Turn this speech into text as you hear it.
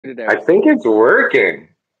it I out. think it's working.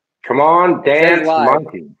 Come on, It says dance live.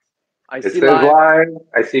 monkey. I It see says live. live.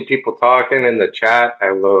 I see people talking in the chat.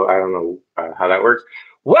 Although I don't know how that works.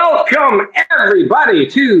 Welcome everybody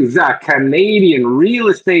to the Canadian Real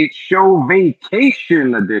Estate Show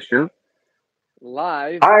Vacation Edition.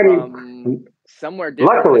 Live I'm from somewhere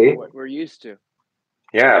different than luckily, what we're used to.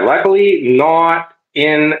 yeah, luckily not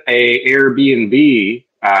in a Airbnb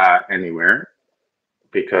anywhere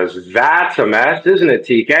because that's a mess, isn't it,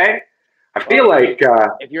 TK? I feel Well, like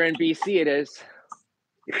if you're in BC, it is.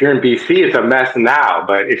 if you're in BC, it's a mess now.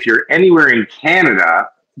 But if you're anywhere in Canada,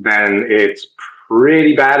 then it's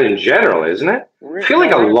pretty bad in general, isn't it? I feel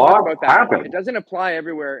like No, a we're going to talk lot about that. It happened. doesn't apply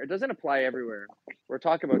everywhere. It doesn't apply everywhere. We're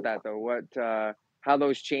talking about that though. How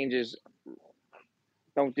those changes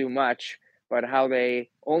don't do much, but how they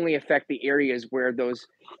only affect the areas where those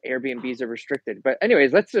Airbnbs are restricted. But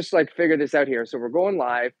anyways, let's just like figure this out here. So we're going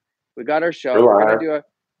live. We got our show. We're live.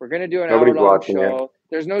 We're gonna do an Nobody's hour-long watching yet. show.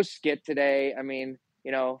 There's no skit today. I mean,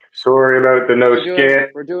 Sorry about the no skit.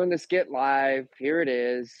 we're doing the skit live. Here it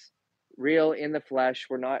is, real in the flesh.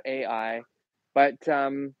 We're not AI. But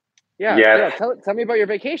yeah, Yes. tell me about your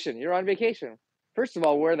vacation. You're on vacation. First of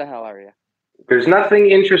all, where the hell are you? There's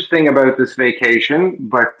nothing interesting about this vacation,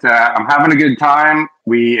 but I'm having a good time.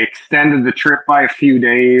 We extended the trip by a few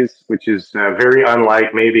days, which is very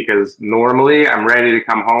unlike me because normally I'm ready to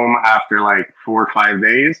come home after like 4 or 5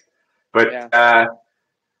 days. But Yeah.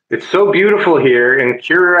 It's so beautiful here in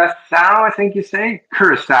Curacao, I think you say?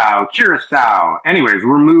 Curacao. Anyways,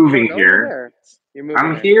 we're moving No, you're here. there. You're moving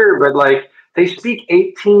I'm there. here, but like they speak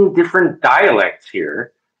 18 different dialects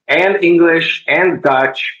here, and English and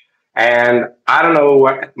Dutch. And I don't know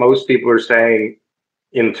what most people are saying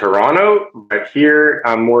in Toronto, but here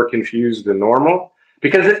I'm more confused than normal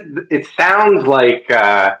because it sounds like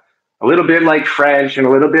a little bit like French and a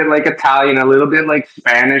little bit like Italian, a little bit like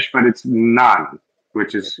Spanish, but it's none,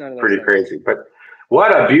 which It's is none of those pretty things. crazy. But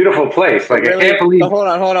what a beautiful place! But Like I really, can't believe. hold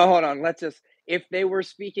on. If they were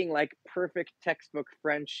speaking like perfect textbook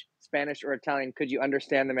French, Spanish, or Italian, could you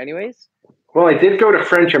understand them anyways? Well, I did go to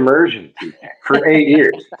French immersion for 8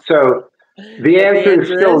 years, so the But the answer is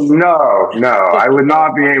answer still is no, no. I would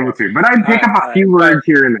not be able okay. to, but I'd pick up All a right. few So words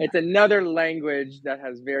here and it's another language that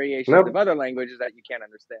has there. variations of Nope, other languages that you can't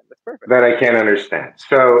understand. That's perfect. that I can't understand.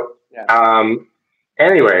 So, Yeah.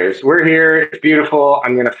 anyways, we're here. It's beautiful.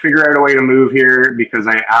 I'm gonna figure out a way to move here because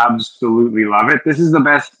I absolutely love it. This is the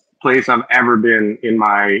best place I've ever been in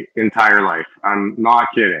my entire life. I'm not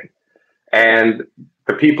kidding. And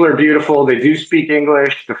the people are beautiful. They do speak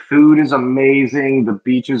English. The food is amazing. The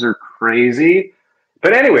beaches are crazy.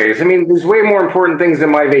 But anyways, I mean, there's way more important things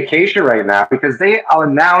than my vacation right now because they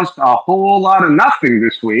announced a whole lot of nothing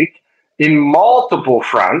this week in multiple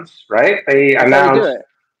fronts, right? They That's how you do announced it.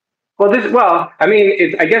 I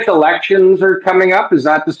mean, I guess elections are coming up. Is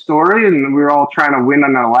that the story? And we're all trying to win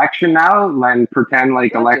an election now and pretend like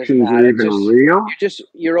It's not just elections that. are even real.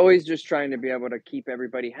 You're always just trying to be able to keep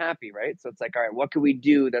everybody happy, right? So it's like, all right, what can we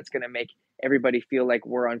do that's going to make everybody feel like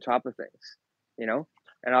we're on top of things, you know?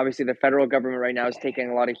 And obviously, the federal government right now is taking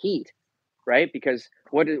a lot of heat, right? Because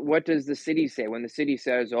what does the city say when the city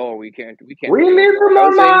says, "Oh, we can't We build need more some more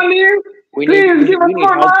housing. money. We need Please we give need, us we need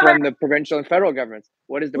more help money. from the provincial and federal governments."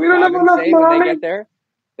 What does the We don't have province enough say when they money. get there?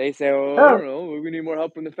 They say, "Oh, I Oh, don't know. We need more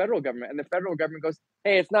help from the federal government." And the federal government goes,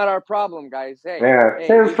 "Hey, it's not our problem, guys. yeah, Hey,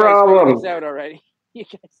 same you guys figure this problem. out already. you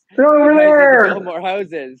They're you over guys need to build there, more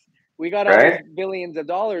houses. We got all these right? billions of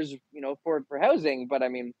dollars, for housing, but I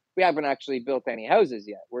mean, we haven't actually built any houses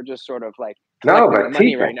yet. We're just sort of like No, collecting the but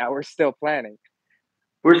money TK, right now. We're still planning."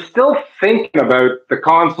 we're still thinking about the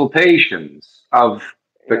consultations of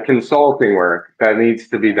the Yeah, consulting work that needs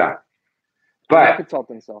to be yeah. done. We're not But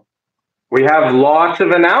consultants, though. we have lots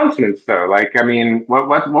of announcements, though. Like, I mean, what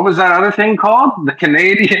was that other thing called? The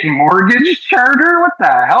Canadian Mortgage Charter? What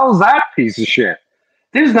the hell's that piece of shit?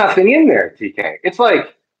 There's nothing in there, TK. It's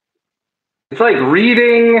like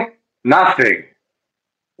reading nothing.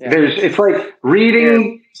 Yeah. It's like Here,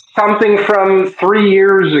 reading something from 3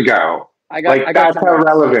 years ago. I got Like I got that's some how notes.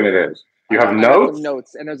 relevant it is. You have I got some notes?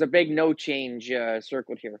 notes, and there's a big no change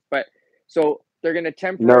circled here. But so they're going to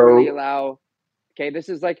temporarily No. allow. Okay, this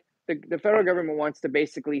is like the federal government wants to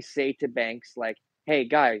basically say to banks, like, "Hey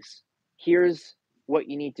guys, here's what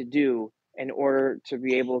you need to do in order to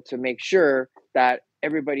be able to make sure that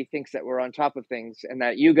everybody thinks that we're on top of things and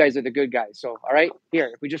that you guys are the good guys. So, all right,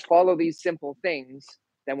 here, if we just follow these simple things,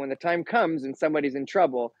 then when the time comes and somebody's in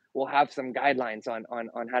trouble, we'll have some guidelines on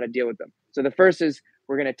how to deal with them." So the first is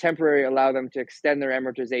we're going to temporarily allow them to extend their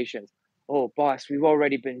amortizations. Oh, boss, we've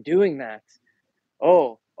already been doing that.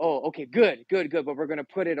 Oh, oh, okay, good, but we're gonna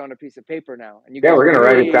put it on a piece of paper now, and you Yeah, guys we're are gonna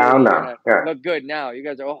write it down really now. gonna Yeah, look good now. You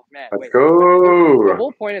guys are, oh man, let's wait. But the go.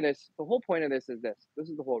 whole point of this, is this. This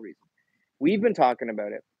is the whole reason. We've been talking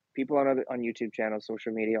about it. People on YouTube channels,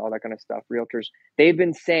 social media, all that kind of stuff, realtors, they've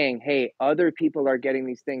been saying, hey, other people are getting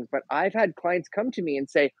these things. But I've had clients come to me and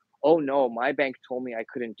say, oh no, my bank told me I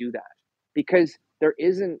couldn't do that because there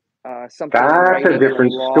isn't something in That's a writing in the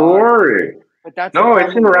different law. story. But that's the No,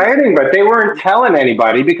 it's in problem is writing, but they weren't telling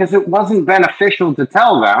anybody because it wasn't beneficial to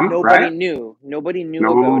tell them, nobody right? knew. Nobody knew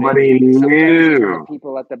about it. Nobody Sometimes even the knew.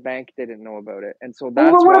 people at the bank didn't know about it. And so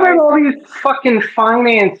Well, that's what about why all these fucking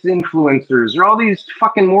finance influencers or all these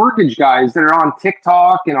fucking mortgage guys that are on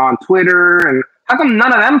TikTok and on Twitter? And how come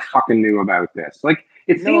none of them fucking knew about this? Like,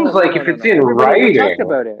 it seems like if it's in Everybody, we talked writing,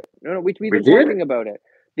 about it. No, we've we been did? talking about it.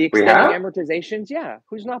 The We extending have? amortizations, yeah.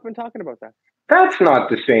 Who's not been talking about that? That's not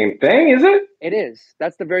the same thing, is it? It is.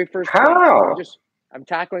 That's the very first point. How? I'm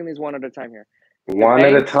tackling these one at a time here. The One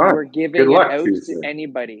at a banks time. were Good giving it luck, out to Tuesday.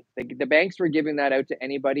 anybody. The banks were giving that out to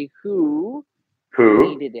anybody who Who?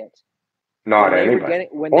 needed it. Not When they were anybody. getting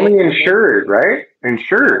when Only they when they insured, right?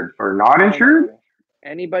 Insured or not insured? no.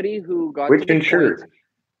 Anybody who got Which to the insured?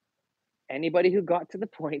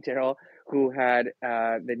 point, Daryl, who had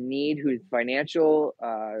the need, whose financial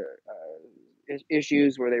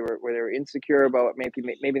issues where they were insecure about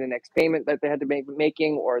maybe the next payment that they had to be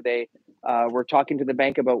making, or they were talking to the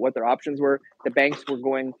bank about what their options were. The banks were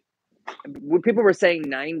going. People were saying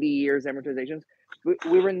 90 years amortizations.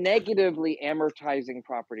 We were negatively amortizing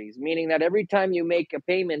properties, meaning that every time you make a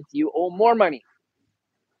payment, you owe more money.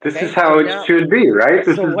 This Okay? is how So it now, should be, right?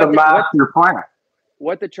 This so is the master plan.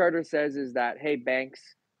 what the charter says is that, hey, banks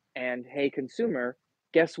and hey, consumer,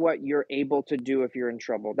 guess what you're able to do if you're in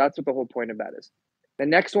trouble. That's what the whole point of that is. The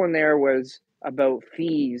next one there was about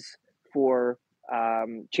fees for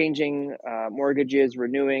changing mortgages,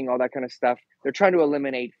 renewing, all that kind of stuff. They're trying to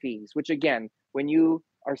eliminate fees, which again, when you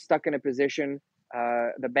are stuck in a position,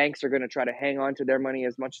 the banks are going to try to hang on to their money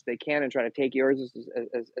as much as they can and try to take yours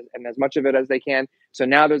and as much of it as they can. So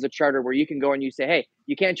now there's a charter where you can go and you say, hey,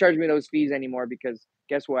 you can't charge me those fees anymore because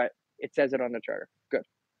guess what? It says it on the charter. Good.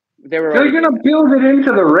 They were So already you're doing going to that. build it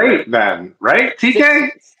into the rate then, right, TK?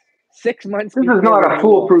 6 months This is before not a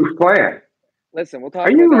renewal. foolproof plan. Listen, we'll talk Are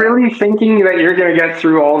about you that. really thinking that you're going to get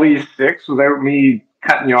through all these 6 without me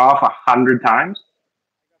cutting you off 100 times?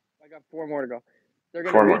 I got 4 more to go. They're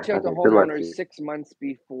going to reach out to homeowners 6 months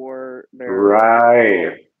before they're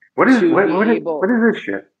right. What is this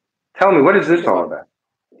shit? Tell me, what is this all about?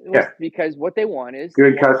 Yeah. Because what they want is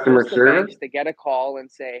good customer service to get a call and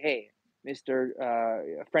say, hey, Mr.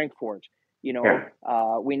 Frankfort, you know,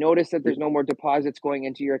 we noticed that there's no more deposits going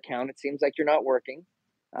into your account. It seems like you're not working.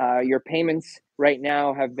 Your payments right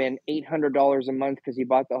now have been $800 a month because you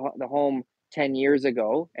bought the home 10 years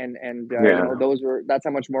ago, and you know, that's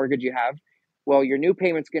how much mortgage you have. Well, your new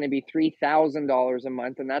payment's going to be $3,000 a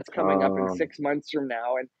month, and that's coming up in 6 months from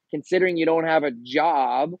now. And considering you don't have a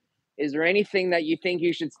job, is there anything that you think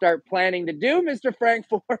you should start planning to do, Mr.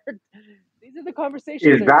 Frankfort? These are the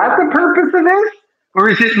conversations. Is that the purpose of this? Or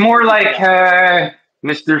is it more like,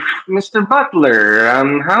 Mr.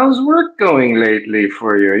 Butler, how's work going lately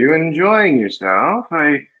for you? Are you enjoying yourself?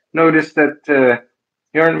 I noticed that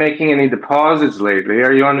you aren't making any deposits lately.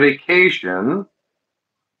 Are you on vacation?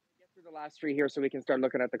 Get through the last 3 here so we can start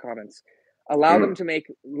looking at the comments. Allow them to make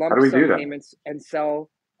lump sum payments and sell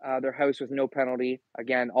their house with no penalty.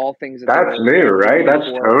 Again, all things that's new, right? That's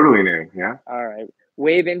totally new. Yeah. All right.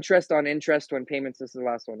 Waive interest on interest when payments. This is the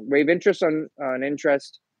last one. Waive interest on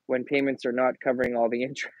interest when payments are not covering all the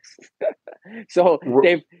interest. So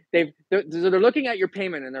they're looking at your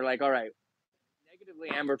payment and they're like, all right, negatively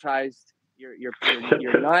amortized.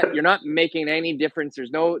 You're not making any difference. There's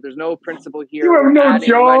no principle here. You have no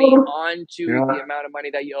job. Money onto the amount of money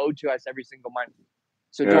that you owe to us every single month.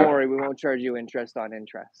 So don't worry, we won't charge you interest on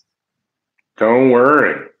interest. Don't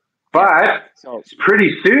worry. But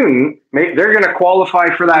pretty soon they're going to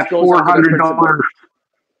qualify for that $400.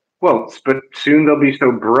 Well, but soon they'll be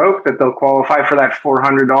so broke that they'll qualify for that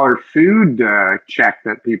 $400 food check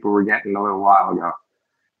that people were getting a little while ago.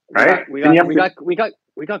 Right? We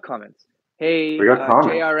got comments. Hey,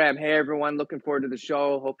 JRM. Hey everyone, looking forward to the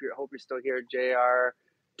show. Hope you're still here, JR.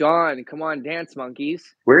 Don, come on, dance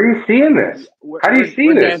monkeys. Where are you seeing this? How do you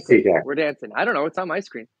see this? We're dancing. I don't know. It's on my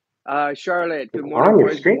screen. Charlotte, good morning,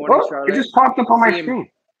 boys. Good morning, Charlotte. It just popped up on my screen.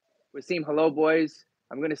 Wasim, hello, boys.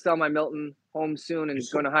 I'm going to sell my Milton home soon and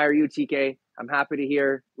going to hire you, TK. I'm happy to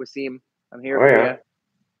hear, Wasim. I'm here for you.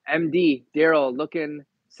 MD, Daryl, looking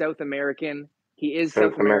South American. He is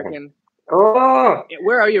South American. Oh,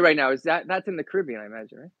 where are you right now? That's in the Caribbean, I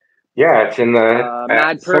imagine, right? Yeah, it's in the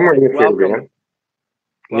Mad somewhere in the Perfect, welcome. Caribbean,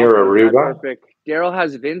 near Welcome, Mad Aruba. Perfect. Daryl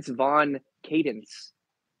has Vince Vaughn cadence.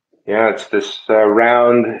 Yeah, it's this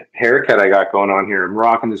round haircut I got going on here. I'm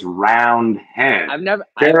rocking this round head.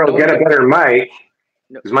 Daryl, get a better mic.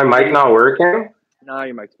 Is my mic not working? No,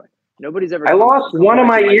 your mic's fine. Nobody's ever. I lost one of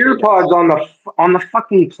my ear pods on the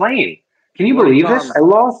fucking plane. Can you believe this? I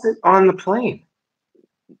lost it on the plane.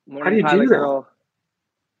 How do you do that?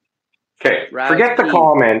 Okay, forget the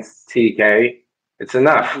comments, TK. It's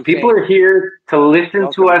enough. People are here to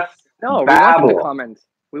listen to us. No, babble. we want them to comment.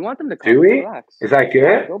 We want them to comment. Do we? Relax. Is that good?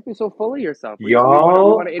 Yeah, don't be so full of yourself.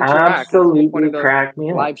 Y'all absolutely crack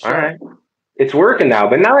me up. Live show. All right. It's working now,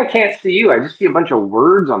 but now I can't see you. I just see a bunch of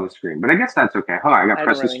words on the screen, but I guess that's okay. Hold on, I gotta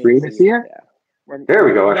press the screen to see it. Yeah. There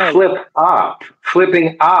we go. No. Flip up.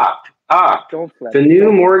 Flipping up. Don't flip. The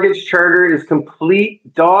new mortgage charter is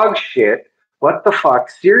complete dog shit. What the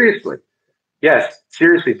fuck? Seriously. Yes,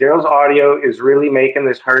 seriously. Daryl's audio is really making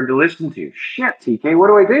this hard to listen to. Shit, TK, what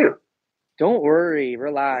do I do? Don't worry.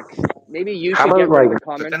 Relax. Maybe you should get rid of the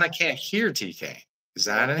comments. But then I can't hear TK. Is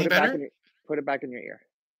that any better? Put it back in your ear.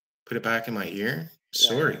 Put it back in my ear?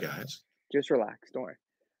 Sorry, guys. Just relax. Don't worry.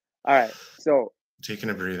 All right. So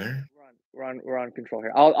taking a breather. We're on control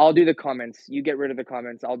here. I'll do the comments. You get rid of the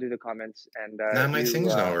comments. I'll do the comments. And now my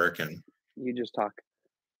thing's not working. You just talk.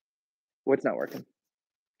 What's not working?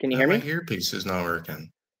 Can you hear me? My earpiece is not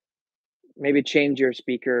working. Maybe change your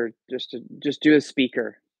speaker. Just do a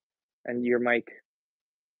speaker, and your mic.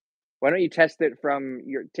 Why don't you test it from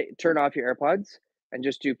your turn off your AirPods and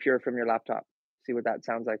just do pure from your laptop? See what that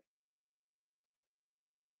sounds like.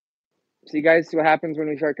 See, guys, what happens when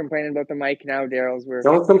we start complaining about the mic now, Daryl's.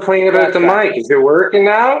 Don't complain about the mic. Is it working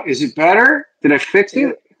now? Is it better? Did I fix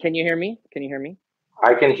it? Can you hear me? Can you hear me?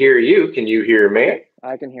 I can hear you. Can you hear me?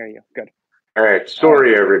 I can hear you. Good. All right.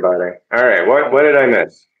 Sorry, everybody. All right. What did I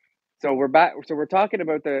miss? So we're back. So we're talking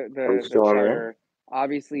about the charter.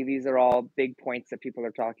 Obviously, these are all big points that people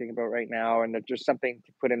are talking about right now, and they're just something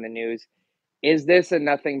to put in the news. Is this a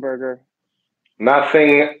nothing burger?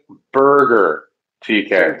 Nothing burger,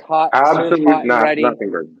 TK. Absolute nothing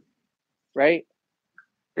burger. Right?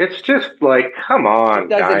 It's just like, come on,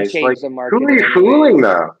 guys. Change the market. Who are you fooling,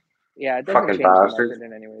 though? Yeah, it doesn't change bastards. the market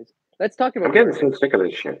in anyways. Let's talk about. I'm getting so sick of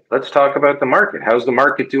this shit. Let's talk about the market. How's the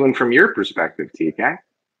market doing from your perspective, TK?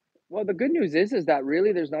 Well, the good news is that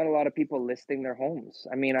really there's not a lot of people listing their homes.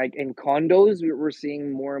 I mean, in condos, we're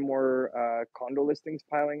seeing more and more condo listings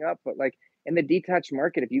piling up. But like in the detached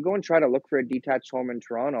market, if you go and try to look for a detached home in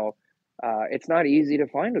Toronto, it's not easy to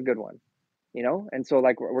find a good one, you know? And so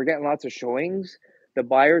like we're getting lots of showings. The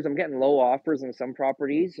buyers, I'm getting low offers in some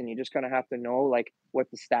properties, and you just kind of have to know like what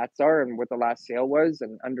the stats are and what the last sale was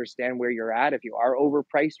and understand where you're at. If you are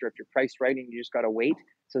overpriced or if you're priced right and you just got to wait.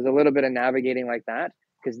 So there's a little bit of navigating like that.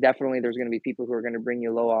 Because definitely there's going to be people who are going to bring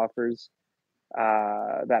you low offers.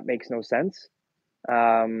 That makes no sense.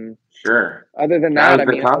 Sure. Other than that, I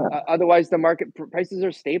mean, otherwise the market prices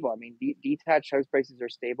are stable. I mean, detached house prices are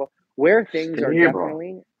stable. Where things are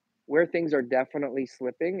definitely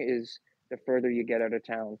slipping is the further you get out of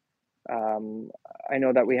town. I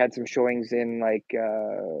know that we had some showings in like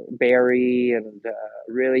Barrie and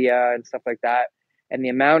Aurelia and stuff like that, and the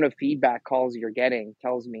amount of feedback calls you're getting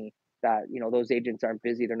tells me that, you know, those agents aren't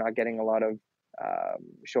busy. They're not getting a lot of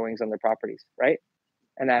showings on their properties, right?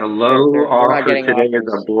 And that the low offer today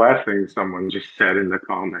is a blessing, someone just said in the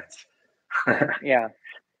comments. Yeah.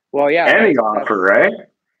 Well, yeah. Any offer, right?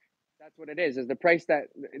 That's what it is the price that,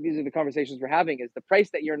 these are the conversations we're having, is the price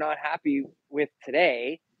that you're not happy with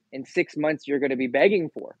today, in 6 months, you're going to be begging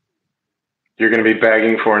for. You're going to be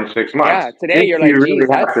begging for in 6 months. Yeah. Today you're like, geez,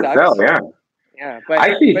 that sucks. Sell, yeah. Yeah, but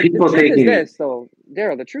I see people taking this though,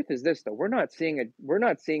 Daryl. The truth is this though: we're not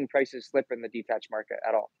seeing prices slip in the detached market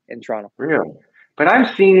at all in Toronto. Really, but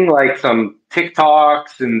I'm seeing like some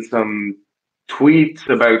TikToks and some tweets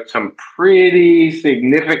about some pretty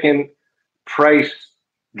significant price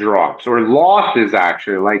drops or losses.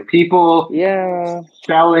 Actually, like people,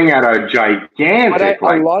 selling at a gigantic,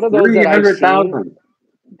 a lot of those that I've seen.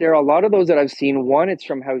 There are a lot of those that I've seen. One, it's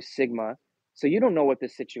from House Sigma. So you don't know what the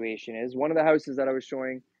situation is. One of the houses that I was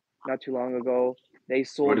showing not too long ago, they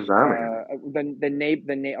sold. What does that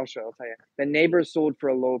mean? I'll tell you. The neighbors sold for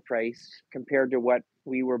a low price compared to what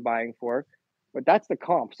we were buying for, but that's the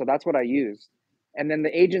comp. So that's what I used. And then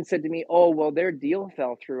the agent said to me, "Oh, well, their deal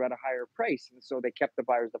fell through at a higher price, and so they kept the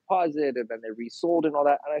buyer's deposit, and then they resold and all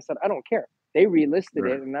that." And I said, "I don't care. They relisted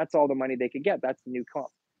it, and that's all the money they could get. That's the new comp."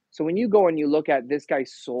 So when you go and you look at this guy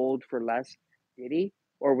sold for less, did he?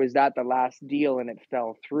 Or was that the last deal and it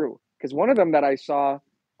fell through? Because one of them that I saw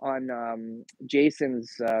on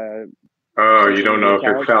Jason's Oh, you don't know if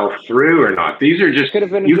it fell through or not. These are just, could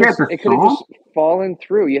have been you just, get the it could have sold? just fallen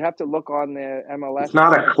through. You have to look on the MLS. It's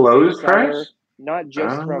not a closed seller, price? not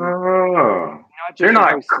just from They're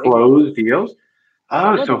not how closed deals?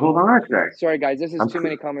 Oh, so hold on a sec. Sorry, guys, this is too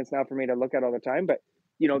many comments now for me to look at all the time, but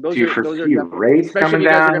you know, those Do you are foresee rates especially coming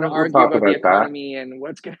if you guys are down? going to We'll argue talk about the about that. economy and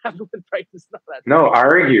what's going to happen with prices and all that. No,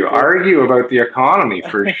 argue about the economy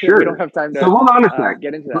for sure. We don't have time to so hold on a sec.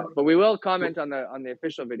 Get into that, but we will comment on the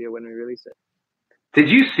official video when we release it. Did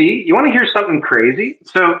you see? You want to hear something crazy?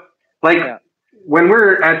 So, when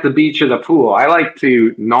we're at the beach or the pool, I like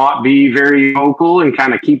to not be very vocal and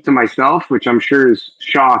kind of keep to myself, which I'm sure is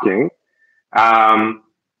shocking. But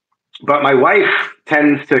my wife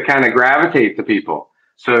tends to kind of gravitate to people.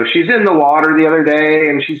 So she's in the water the other day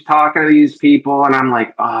and she's talking to these people, and I'm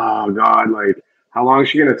like, oh God, like, how long is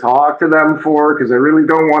she going to talk to them for? Because I really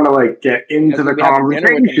don't want to like get into the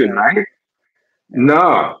conversation, right?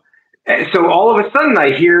 No. So all of a sudden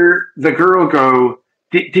I hear the girl go,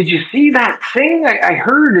 did you see that thing? I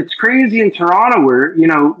heard it's crazy in Toronto where, you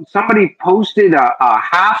know, somebody posted a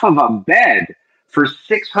half of a bed for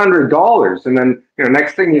 $600. And then, you know,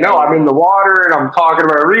 next thing you know, I'm in the water and I'm talking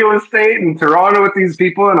about real estate in Toronto with these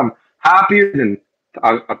people, and I'm happier than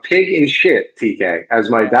a pig in shit, TK, as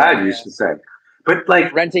my dad used to say. But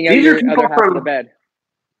like, renting out your other half of the bed.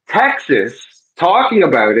 Texas talking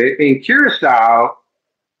about it in Curacao.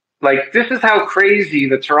 Like, this is how crazy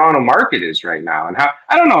the Toronto market is right now. And how,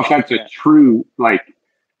 I don't know if that's a true, like,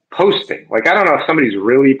 posting. Like, I don't know if somebody's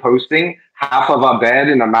really posting half of a bed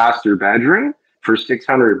in a master bedroom for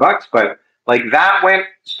 $600, but like, that went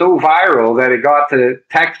so viral that it got to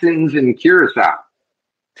Texans in Curacao,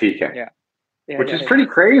 TK. Which is pretty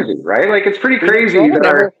crazy, right? Like, it's pretty crazy.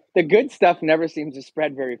 The good stuff never seems to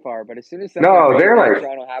spread very far, but as soon as something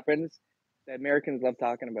Toronto happens, the Americans love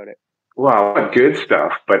talking about it. Well, good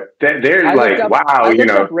stuff, but they're like, wow, you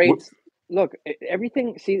know. Rates. Look,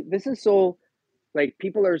 everything. See, this is so, like,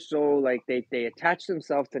 people are so, like, they attach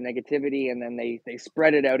themselves to negativity and then they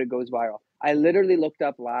spread it out. It goes viral. I literally looked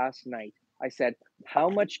up last night. I said, how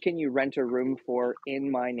much can you rent a room for in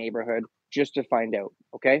my neighborhood, just to find out?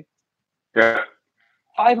 Okay. Yeah.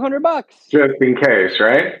 $500. Just in case,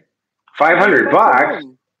 right?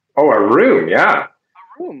 $500. Oh, a room. Yeah. A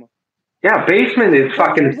room. Yeah, basement is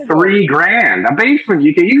fucking $3,000. A basement,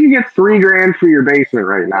 you can get $3,000 for your basement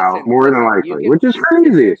right now, more than likely, which is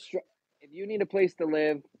crazy. If you need a place to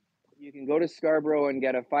live, you can go to Scarborough and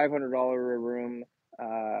get a $500 a room,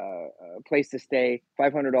 place to stay,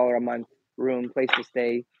 $500 a month room, place to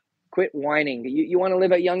stay. Quit whining. You want to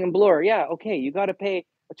live at Yonge and Bloor? Yeah, okay. You got to pay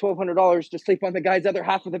 $1,200 to sleep on the guy's other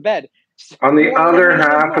half of the bed. On the other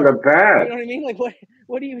half of the bed. You know what I mean? Like,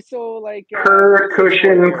 what are you so like? Per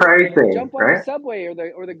cushion pricing. Jump on the subway or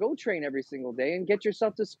the GO train every single day and get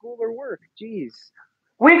yourself to school or work. Jeez.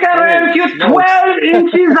 We can rent you 12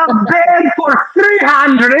 inches of bed for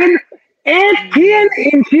 $300, 18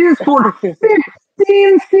 inches for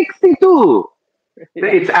 $1,562.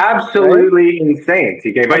 It's absolutely insane,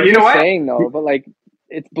 TK. But you know what? Saying though, but like,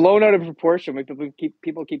 it's blown out of proportion.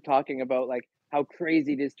 People keep talking about like how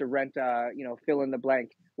crazy it is to rent, fill in the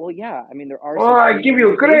blank. Well, yeah, I mean, there are. Well, I give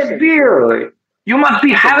you a great deal. You must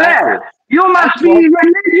be halal. You must be a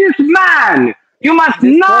religious man. You must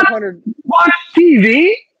not watch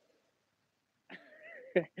TV.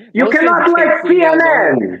 You cannot like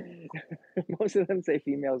CNN. Most of them say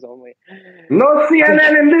females only. No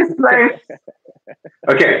CNN in this place.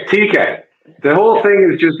 Okay, TK. The whole thing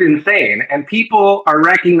is just insane, and people are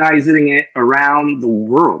recognizing it around the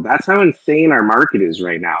world. That's how insane our market is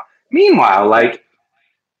right now. Meanwhile, like,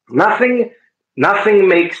 nothing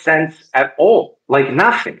makes sense at all. Like,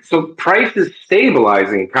 nothing. So prices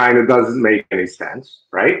stabilizing kind of doesn't make any sense,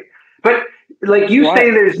 right? But like you say,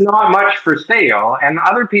 there's not much for sale, and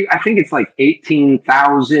other people, I think it's like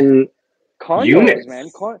 18,000 units. Man.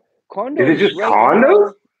 Condos. Is it just condos?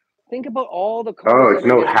 Now, think about all the condos. Oh, it's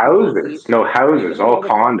no houses. No houses, all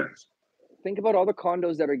condos. Think about all the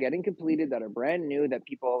condos that are getting completed, that are brand new, that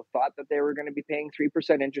people thought that they were going to be paying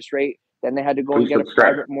 3% interest rate. Then they had to go and get a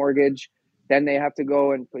private mortgage. Then they have to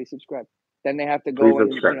go and please subscribe. Then they have to go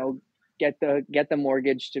and get the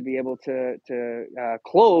mortgage to be able to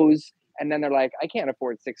close. And then they're like, I can't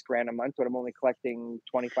afford $6,000 a month, but I'm only collecting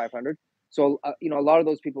 $2,500. So a lot of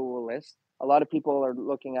those people will list. A lot of people are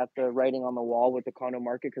looking at the writing on the wall with the condo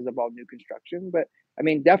market because of all new construction. But I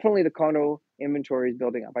mean, definitely the condo inventory is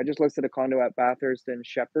building up. I just listed a condo at Bathurst and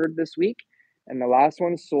Shepherd this week, and the last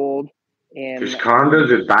one sold in. There's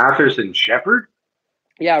condos at Bathurst and Shepherd?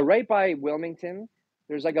 Yeah, right by Wilmington.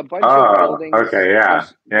 There's like a bunch of buildings. Okay, yeah.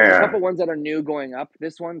 There's a couple ones that are new going up.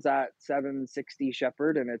 This one's at 760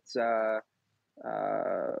 Shepherd, and it's 10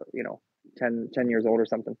 years old or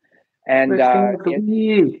something. And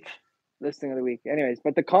listing of the week. Anyways,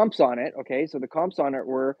 but the comps on it, okay, so the comps on it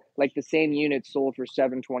were like the same unit sold for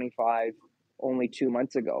 725 only 2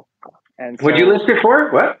 months ago. And what'd you list it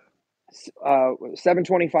for? What?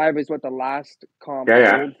 725 is what the last comp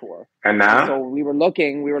sold for. And now? So we were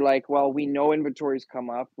looking, we were like, well, we know inventories come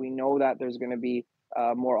up. We know that there's going to be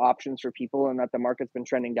more options for people and that the market's been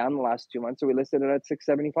trending down the last 2 months. So we listed it at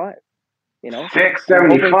 675,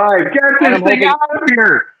 675. Get this thing out of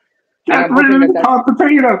here. Get rid of the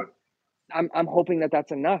potato. I'm hoping that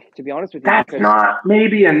that's enough, to be honest with you. That's not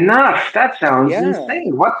maybe enough. That sounds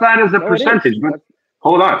insane. What's that as a percentage? But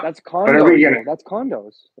hold on. That's condos. That's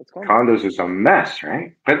condos. Condos is a mess,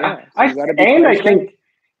 right? But I think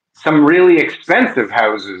some really expensive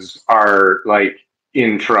houses are like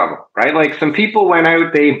in trouble, right? Like some people went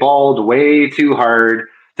out, they balled way too hard.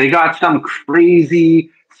 They got some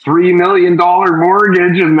crazy $3 million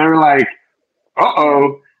mortgage, and they're like,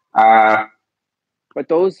 But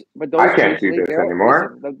those I can't do this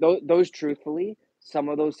anymore. Listen, those truthfully, some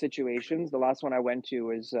of those situations. The last one I went to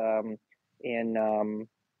was in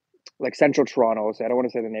like Central Toronto. So I don't want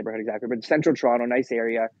to say the neighborhood exactly, but Central Toronto, nice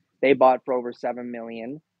area. They bought for over $7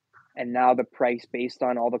 million, and now the price based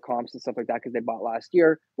on all the comps and stuff like that, because they bought last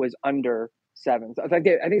year, was under $7. So I think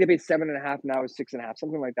they paid 7.5. Now it's 6.5,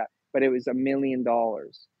 something like that. But it was $1 million.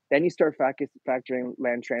 Then you start factoring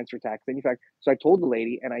land transfer tax. So I told the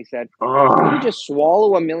lady, and I said, "You just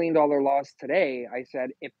swallow $1 million loss today." I said,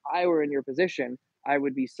 "If I were in your position, I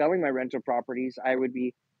would be selling my rental properties. I would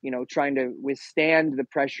be, trying to withstand the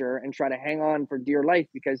pressure and try to hang on for dear life,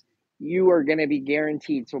 because you are going to be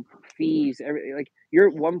guaranteed. So fees, like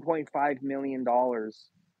your $1.5 million,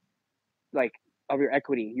 like of your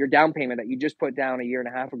equity, your down payment that you just put down a year and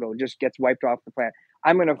a half ago, just gets wiped off the plan.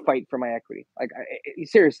 I'm going to fight for my equity. Like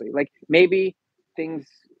seriously, like maybe things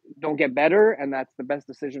don't get better and that's the best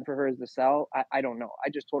decision for her is to sell. I don't know. I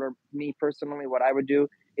just told her, me personally, what I would do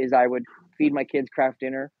is I would feed my kids craft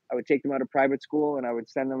dinner. I would take them out of private school and I would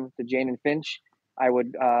send them to Jane and Finch. I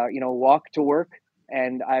would, walk to work,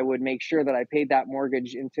 and I would make sure that I paid that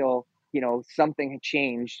mortgage until, something had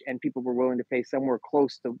changed and people were willing to pay somewhere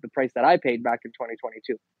close to the price that I paid back in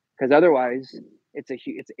 2022. Because otherwise it's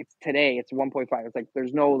today it's 1.5. It's like,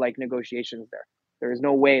 there's no like negotiations there. There is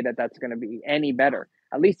no way that that's going to be any better.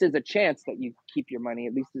 At least there's a chance that you keep your money.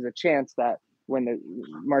 At least there's a chance that when the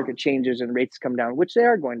market changes and rates come down, which they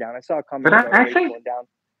are going down. I saw a comment about rates going down.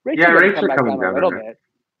 Rates are coming down a little bit.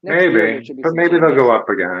 Maybe, but maybe they'll go up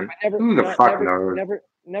again. Who the fuck knows?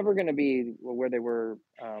 Never going to be where they were.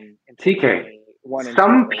 TK,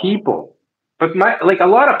 some people, but a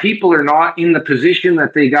lot of people are not in the position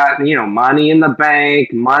that they got, money in the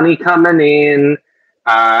bank, money coming in,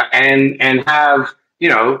 and have,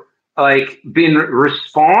 been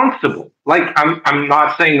responsible. Like I'm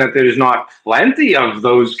not saying that there's not plenty of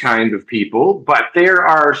those kind of people, but there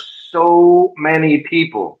are so many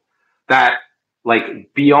people that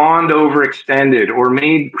like beyond overextended or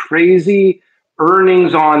made crazy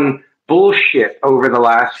earnings on bullshit over the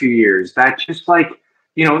last few years that just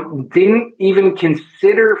didn't even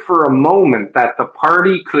consider for a moment that the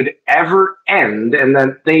party could ever end, and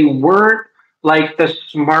that they weren't like the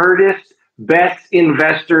smartest, best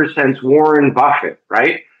investor since Warren Buffett,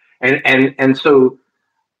 right? And so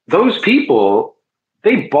those people,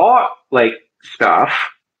 they bought like stuff.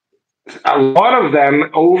 A lot of them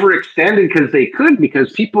overextended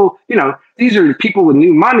because people, these are people with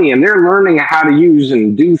new money and they're learning how to use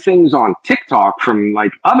and do things on TikTok from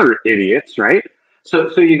like other idiots, right? So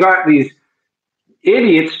you got these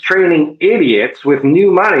idiots training idiots with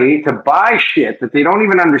new money to buy shit that they don't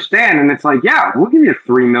even understand. And it's like, yeah, we'll give you a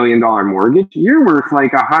 $3 million mortgage. You're worth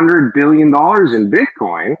like $100 billion in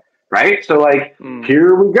Bitcoin, right? So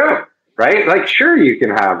here we go. Right? Like, sure, you can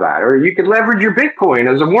have that. Or you could leverage your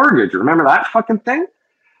Bitcoin as a mortgage. Remember that fucking thing?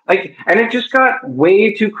 Like, and it just got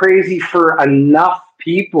way too crazy for enough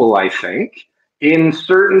people, I think, in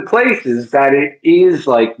certain places that it is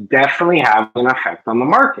like definitely having an effect on the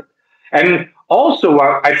market. And also,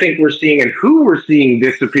 I think we're seeing, and who we're seeing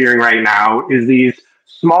disappearing right now is these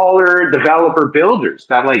smaller developer builders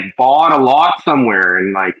that like bought a lot somewhere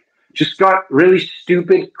and like just got really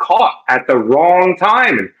stupid caught at the wrong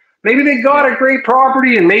time. And maybe they got a great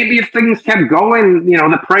property, and maybe if things kept going,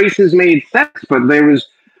 the prices made sense, but there was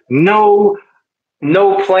no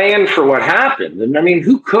plan for what happened. And I mean,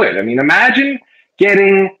 who could? I mean, imagine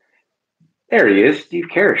getting, there he is, Steve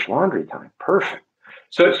Karish, Laundry Time. Perfect.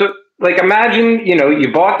 So like imagine,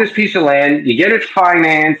 you bought this piece of land, you get it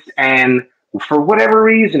financed, and for whatever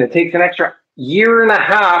reason, it takes an extra year and a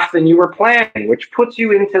half than you were planning, which puts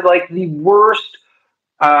you into like the worst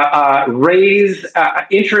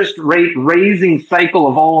interest rate raising cycle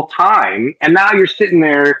of all time. And now you're sitting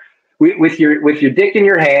there with your dick in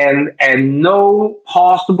your hand and no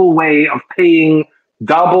possible way of paying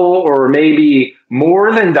double or maybe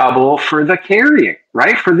more than double for the carrying,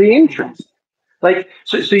 right? For the interest. Like,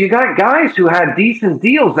 so you got guys who had decent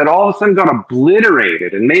deals that all of a sudden got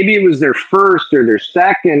obliterated, and maybe it was their first or their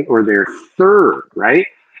second or their third, right?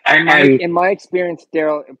 In my experience,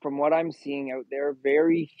 Daryl, from what I'm seeing out there,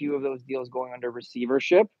 very few of those deals going under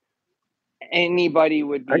receivership. Anybody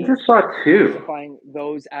would be I just saw two. classifying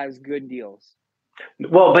those as good deals.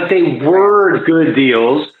 Well, but they were good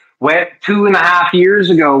deals 2.5 years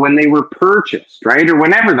ago when they were purchased, right? Or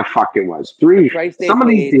whenever the fuck it was. Some of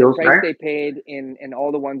these deals, the price right? they paid in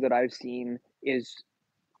all the ones that I've seen is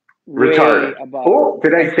retarded. Above. Oh,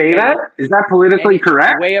 did I say that? Is that politically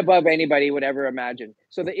correct? Way above anybody would ever imagine.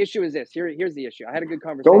 So the issue is this. Here's the issue. I had a good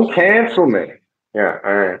conversation. Don't cancel me. Yeah,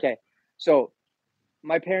 all right. Okay. So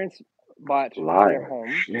my parents bought their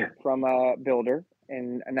home from a builder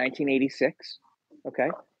in 1986. Okay.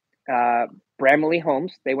 Bramley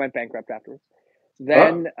Homes. They went bankrupt afterwards.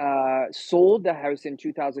 Then sold the house in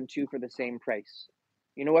 2002 for the same price.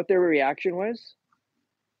 You know what their reaction was?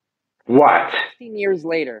 What? 15 years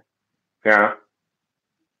later. Yeah.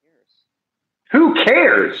 Who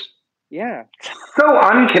cares? Yeah. So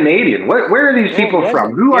un-Canadian. Where are these people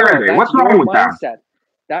from? Who are they? What's wrong with mindset.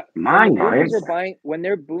 That When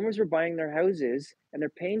their boomers were buying their houses and they're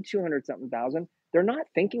paying 200-something thousand, they're not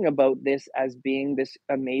thinking about this as being this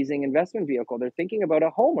amazing investment vehicle. They're thinking about a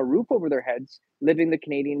home, a roof over their heads, living the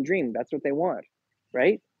Canadian dream. That's what they want,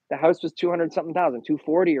 right? The house was 200-something thousand,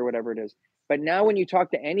 240 or whatever it is. But now when you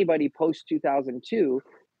talk to anybody post 2002,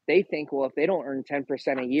 they think, well, if they don't earn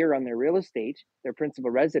 10% a year on their real estate, their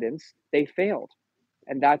principal residence, they failed.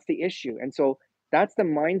 And that's the issue. And so that's the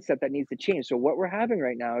mindset that needs to change. So what we're having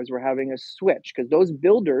right now is we're having a switch, because those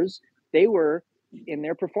builders, they were in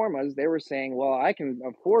their performance, they were saying, well, I can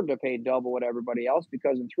afford to pay double what everybody else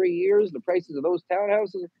because in 3 years, the prices of those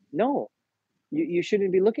townhouses. No, you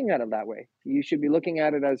shouldn't be looking at it that way. You should be looking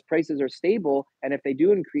at it as prices are stable. And if they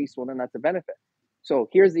do increase, well, then that's a benefit. So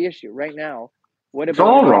here's the issue right now. What about it's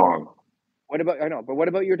all wrong. I know, but what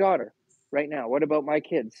about your daughter right now? What about my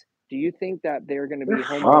kids? Do you think that they're going to be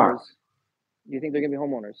homeowners? Do you think they're going to be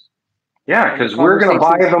homeowners? Yeah, because we're going to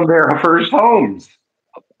buy them their first homes.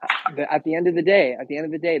 At the end of the day,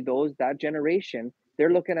 that generation,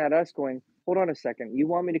 they're looking at us going, hold on a second. You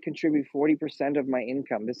want me to contribute 40% of my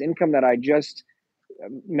income, this income that I just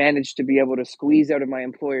managed to be able to squeeze out of my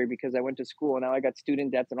employer because I went to school and now I got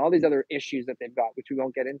student debts and all these other issues that they've got, which we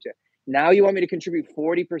won't get into. Now you want me to contribute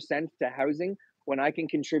 40% to housing when I can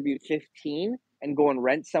contribute 15 and go and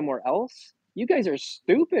rent somewhere else? You guys are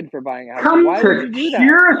stupid for buying a house. Why would you do that?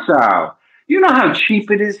 Curacao. You know how cheap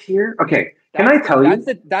it is here? Okay. Can I tell you?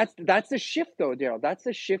 That's the shift though, Daryl. That's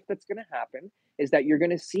the shift that's going to happen, is that you're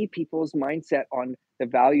going to see people's mindset on the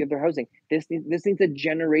value of their housing. This needs a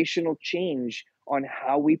generational change on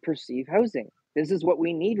how we perceive housing. This is what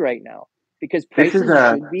we need right now, because prices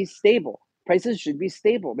should be stable. Prices should be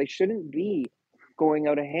stable. They shouldn't be going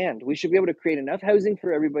out of hand. We should be able to create enough housing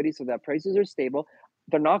for everybody so that prices are stable.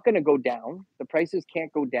 They're not going to go down. The prices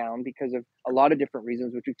can't go down because of a lot of different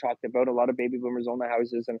reasons, which we've talked about. A lot of baby boomers own the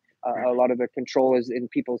houses, and a lot of the control is in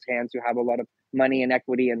people's hands who have a lot of money and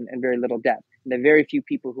equity and very little debt. And the very few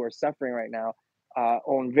people who are suffering right now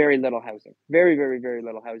own very little housing, very, very, very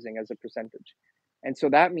little housing as a percentage. And so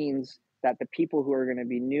that means that the people who are going to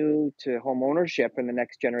be new to home ownership in the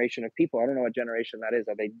next generation of people, I don't know what generation that is.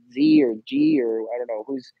 Are they Z or G, or I don't know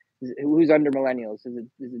who's under millennials? Is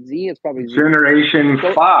it Z? It's probably Z. Generation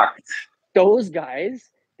fucked. Those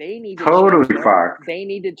guys, they need to they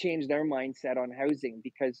need to change their mindset on housing,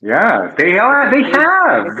 because they have.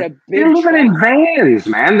 They're living in vans,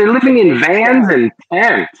 man. They're living in vans and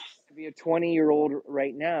tents. To be a 20-year-old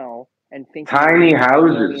right now and think tiny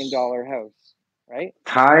houses, $1 million house. Right?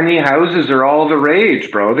 Tiny houses are all the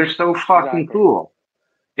rage, bro. They're so fucking cool.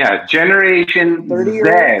 Yeah, Generation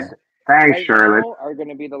Z. Thanks, Charlotte. Are going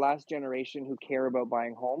to be the last generation who care about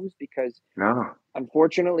buying homes, because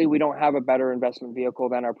unfortunately we don't have a better investment vehicle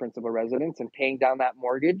than our principal residence, and paying down that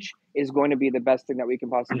mortgage is going to be the best thing that we can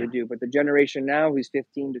possibly do. But the generation now who's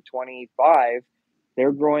 15 to 25,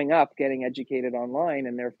 they're growing up getting educated online,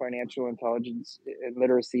 and their financial intelligence and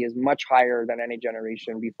literacy is much higher than any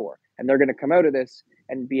generation before. And they're going to come out of this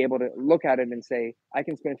and be able to look at it and say, I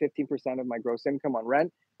can spend 15% of my gross income on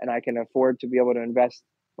rent, and I can afford to be able to invest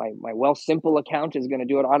my Wealthsimple account is going to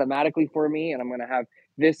do it automatically for me, and I'm going to have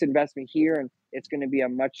this investment here, and it's going to be a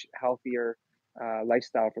much healthier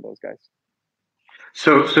lifestyle for those guys.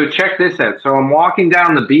 So check this out. So I'm walking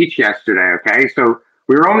down the beach yesterday. Okay, so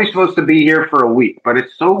we were only supposed to be here for a week, but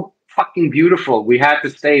it's so fucking beautiful. We had to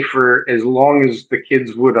stay for as long as the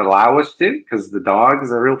kids would allow us to, because the dog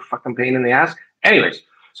is a real fucking pain in the ass. Anyways,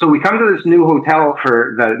 so we come to this new hotel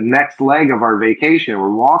for the next leg of our vacation.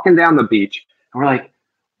 We're walking down the beach, and we're like,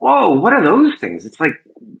 whoa, what are those things? It's like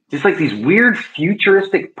just like these weird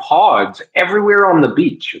futuristic pods everywhere on the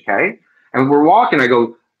beach. Okay, and we're walking. I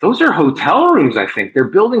go, those are hotel rooms. I think they're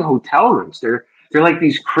building hotel rooms. They're like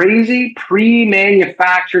these crazy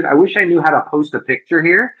pre-manufactured. I wish I knew how to post a picture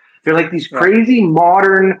here. They're like these crazy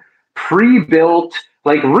modern pre-built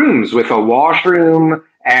like rooms with a washroom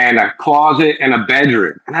and a closet and a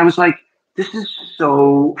bedroom. And I was like, this is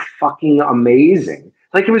so fucking amazing.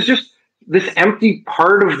 Like it was just this empty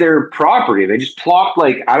part of their property. They just plopped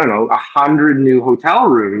like, I don't know, 100 new hotel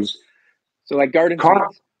rooms. So like garden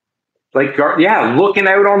suites. Like, yeah, looking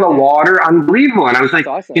out on the water, unbelievable. And I was like,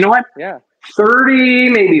 awesome. You know what? Yeah. 30,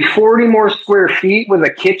 maybe 40 more square feet with a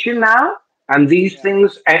kitchen now. And these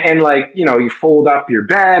things, and like, you know, you fold up your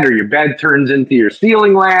bed, or your bed turns into your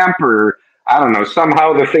ceiling lamp, or I don't know,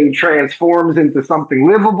 somehow the thing transforms into something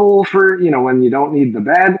livable for, you know, when you don't need the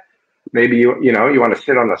bed. Maybe you want to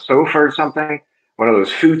sit on the sofa or something, one of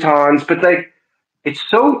those futons. But like, it's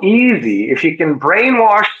so easy if you can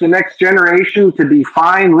brainwash the next generation to be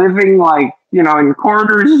fine living like, you know, in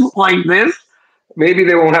quarters like this. Maybe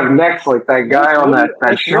they won't have necks like that guy on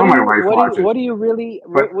that show my wife watches. What do you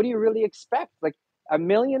really expect? Like $1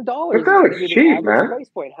 million is cheap, man. Price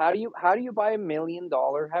point. How do you buy $1 million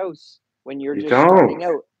house when you're just starting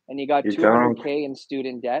out and you got $200K in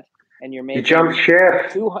student debt and you're making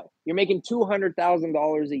you're making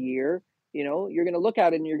 $200,000 a year? You know, you're going to look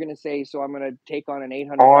at it and you're going to say, so I'm going to take on an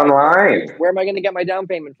 $800 online. Where am I going to get my down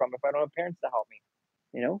payment from if I don't have parents to help me?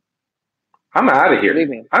 You know. I'm out of here. Believe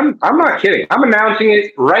me. I'm not kidding. I'm announcing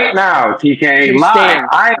it right now, TK.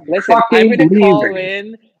 Listen, I'm going to call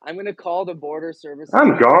in. I'm going to call the border services.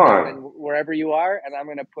 I'm gone. And wherever you are, and I'm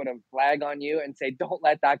going to put a flag on you and say, don't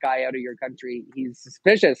let that guy out of your country. He's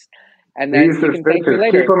suspicious. And then you can thank me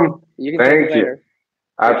later. Thank you.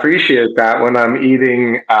 I appreciate that when I'm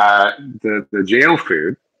eating the jail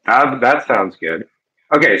food. That sounds good.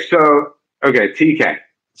 Okay, TK.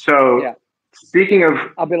 So speaking of,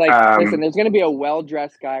 I'll be like, listen, there's going to be a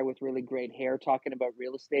well-dressed guy with really great hair talking about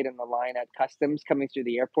real estate in the line at customs coming through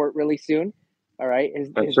the airport really soon. All right,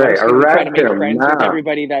 that's right. Trying to make friends with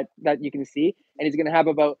everybody that you can see, and he's going to have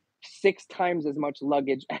about 6 times as much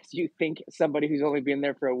luggage as you think somebody who's only been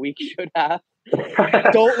there for a week should have.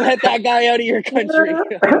 Don't let that guy out of your country.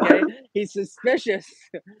 Okay? He's suspicious.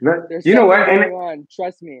 You know what? And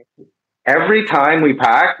trust me. Every time we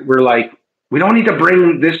pack, we're like, we don't need to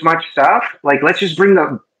bring this much stuff. Like, let's just bring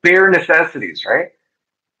the bare necessities, right?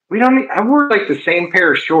 We don't need, I wear like the same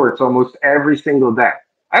pair of shorts almost every single day.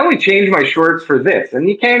 I only change my shorts for this, and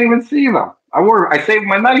you can't even see them. I saved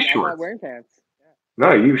my nice shorts. I'm not wearing pants. Yeah.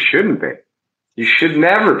 No, you shouldn't be. You should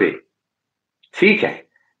never be. TK,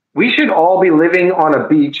 we should all be living on a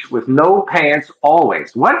beach with no pants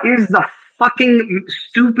always. What is the fucking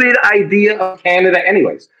stupid idea of Canada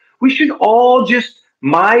anyways? We should all just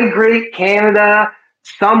migrate Canada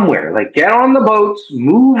somewhere. Like, get on the boats,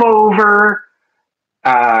 move over,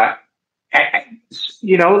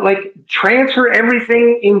 like transfer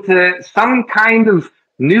everything into some kind of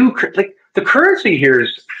new, like the currency here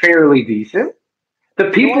is fairly decent. The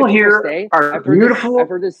people here are beautiful. I've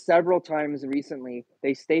heard this several times recently.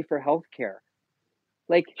 They stay for healthcare.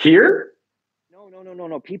 Like here?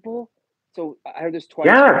 No. People. So I heard this twice.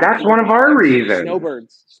 Yeah, that's one of our reasons.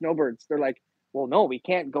 Snowbirds. They're like, well, no, we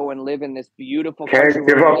can't go and live in this beautiful country. Can't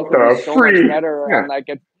give up the so free. Much better and like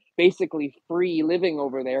it's basically free living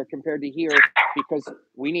over there compared to here because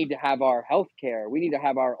we need to have our health care. We need to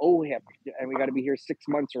have our OHIP and we got to be here 6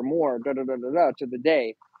 months or more to the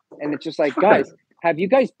day. And it's just like, guys, have you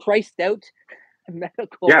guys priced out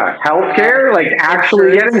medical? Yeah, healthcare, like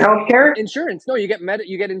actually getting healthcare? Insurance. No, you get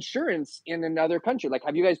insurance in another country. Like,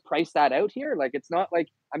 have you guys priced that out here? Like, it's not like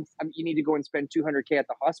you need to go and spend $200K at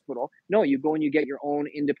the hospital. No, you go and you get your own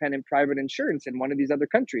independent private insurance in one of these other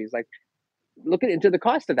countries. Like, look into the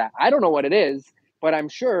cost of that. I don't know what it is, but I'm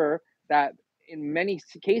sure that in many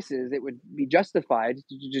cases it would be justified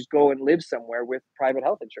to just go and live somewhere with private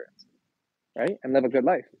health insurance, right? And live a good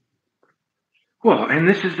life. Well, and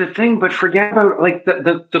this is the thing, but forget about like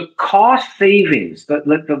the cost savings.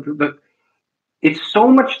 It's so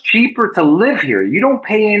much cheaper to live here. You don't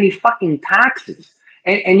pay any fucking taxes.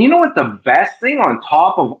 And you know what the best thing on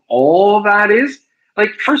top of all of that is? Like,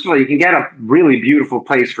 first of all, you can get a really beautiful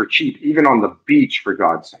place for cheap, even on the beach, for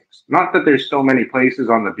God's sakes. Not that there's so many places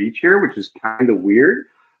on the beach here, which is kind of weird,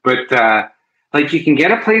 but like you can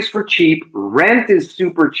get a place for cheap. Rent is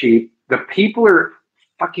super cheap. The people are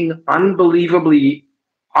fucking unbelievably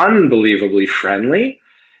friendly.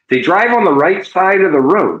 They drive on the right side of the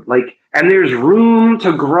road, like, and there's room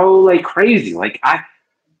to grow like crazy.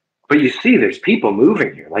 But you see, there's people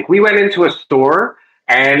moving here. Like, we went into a store,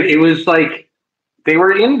 and it was like they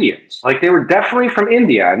were Indians. Like, they were definitely from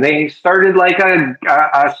India, and they started like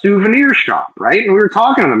a souvenir shop, right? And we were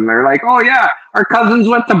talking to them. They're like, "Oh yeah, our cousins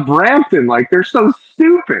went to Brampton." Like, they're so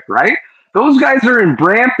stupid, right? Those guys are in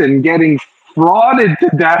Brampton getting frauded to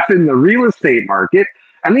death in the real estate market,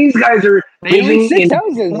 and these guys are living in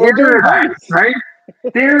paradise, right?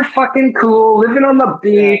 They're fucking cool, living on the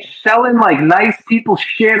beach, selling like nice people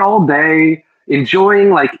shit all day,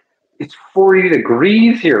 enjoying, like, it's 40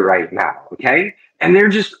 degrees here right now, okay? And they're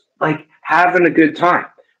just like having a good time,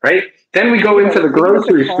 right? Then we go into the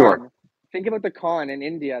grocery store. Think about the con in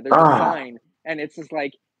India. There's a sign, and it's just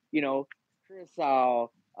like, you know, Curacao,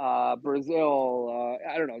 Brazil,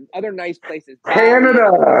 I don't know, other nice places.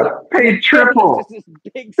 Canada, paid triple. It's just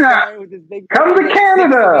this big sign with this big. Come to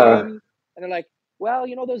Canada. And they're like, well,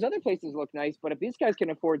 you know, those other places look nice, but if these guys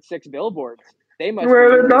can afford 6 billboards, they must.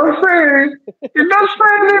 Well, it does say there's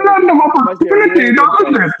an opportunity,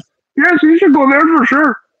 doesn't it? Yes, you should go there for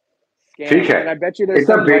sure. Scam. And I bet you there's it's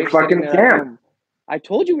a big fucking scam. I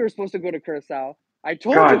told you we were supposed to go to Curacao. I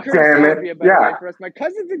told God you Curacao damn would be a better way for us. My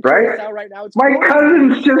cousin's in Curacao right now. My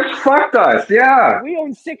cousins just fucked us. Yeah. We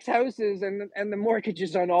own 6 houses, and the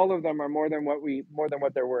mortgages on all of them are more than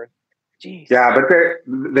what they're worth. Jeez. Yeah, but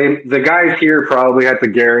the guys here probably had to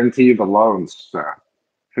guarantee the loans. So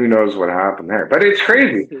who knows what happened there? But it's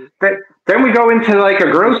crazy. Then we go into like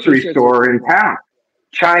a grocery store in town.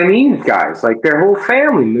 Chinese guys, like their whole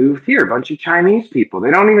family moved here. A bunch of Chinese people.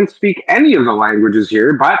 They don't even speak any of the languages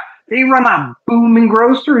here, but they run a booming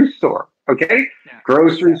grocery store. Okay,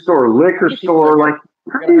 grocery store, liquor store, like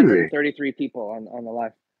crazy. 33 people on the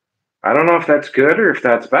live. I don't know if that's good or if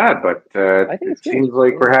that's bad, but I think it seems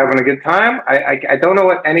like we're having a good time. I don't know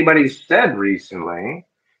what anybody's said recently.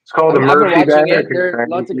 It's called the Murphy Bed. There's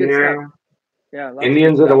lots of good stuff. Yeah,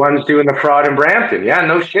 Indians are the ones doing the fraud in Brampton. Yeah,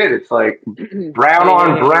 no shit. It's like brown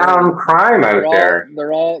on brown crime out there.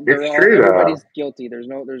 They're all everybody's guilty. There's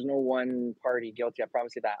no one party guilty. I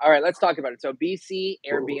promise you that. All right, let's talk about it. So BC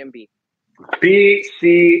Airbnb.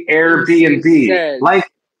 BC Airbnb. Says, like,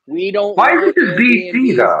 we don't why want is it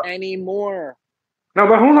BC though anymore. No,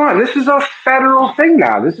 but hold on. This is a federal thing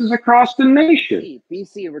now. This is across the nation.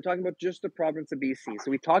 BC. We're talking about just the province of BC. So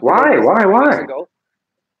we talked about this weeks ago.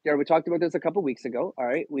 Yeah, we talked about this a couple weeks ago. All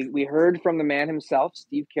right, we heard from the man himself,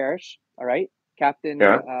 Steve Karish. All right, Captain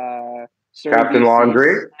Captain BC's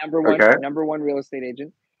Laundry, number one real estate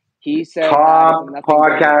agent. He said top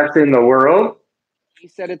podcast in the world. He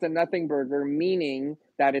said it's a nothing burger, meaning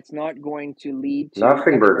that it's not going to lead to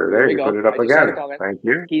nothing burger. There you put it up again. Thank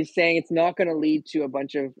you. He's saying it's not going to lead to a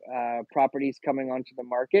bunch of properties coming onto the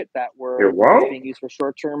market that were being used for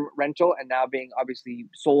short-term rental and now being obviously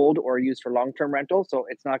sold or used for long-term rental. So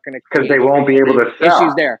it's not going to create because they won't be able to sell.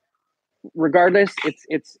 Issues there. Regardless,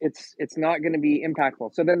 it's not going to be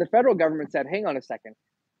impactful. So then the federal government said, "Hang on a second,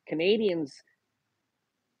 Canadians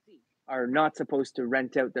are not supposed to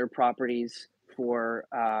rent out their properties for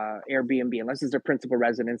Airbnb unless it's their principal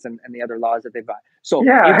residence and the other laws that they've got." So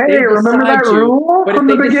remember that rule? But if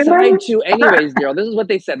they decide to anyways, Daryl, this is what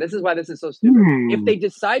they said. This is why this is so stupid. If they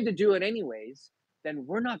decide to do it anyways, then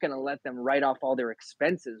we're not going to let them write off all their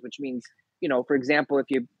expenses, which means, you know, for example, if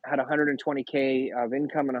you had 120K of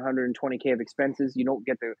income and 120K of expenses, you don't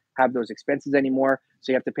get to have those expenses anymore.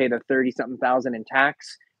 So you have to pay the 30-something thousand in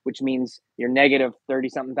tax, which means you're negative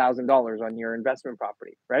 $30-something thousand on your investment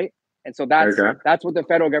property, right? And so that's what the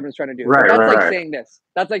federal government's trying to do. Right, saying this.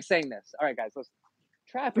 That's like saying this. All right, guys, listen.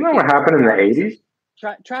 Trafficking. You know what happened in the 80s?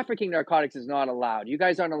 Trafficking narcotics is not allowed. You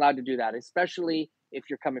guys aren't allowed to do that, especially if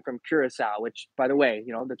you're coming from Curacao, which, by the way,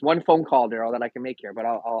 you know, that's one phone call, Daryl, that I can make here, but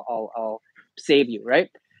I'll save you, right?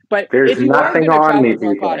 But there's nothing on me,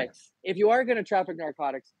 narcotics, if you are going to traffic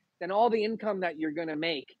narcotics, then all the income that you're going to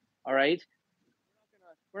make, all right,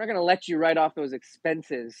 we're not going to let you write off those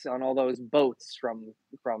expenses on all those boats from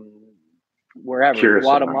wherever, Curacao.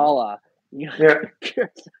 Guatemala. You know,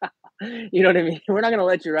 you know what I mean? We're not going to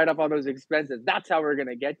let you write off all those expenses. That's how we're going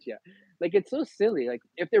to get you. Like, it's so silly. Like,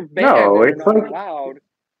 if they're banned and they're not allowed,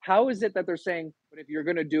 how is it that they're saying, but if you're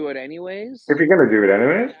going to do it anyways,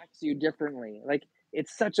 tax you differently? Like,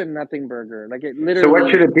 It's such a nothing burger. Like it So literally.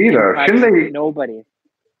 what should it be though? impacts Shouldn't they? nobody.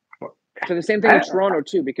 So the same thing in Toronto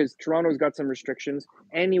too, because Toronto's got some restrictions.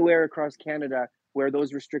 Anywhere across Canada where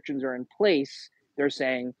those restrictions are in place, they're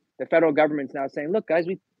saying the federal government's now saying, "Look, guys,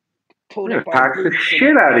 we pulled up our Tax the boots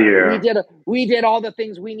shit out of and you. we did all the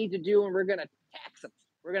things we need to do, and we're gonna tax them.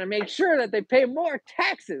 We're gonna make sure that they pay more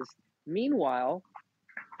taxes." Meanwhile,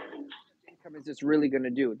 income is just really going to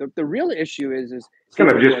do. The real issue is It's going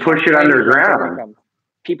to just push it underground.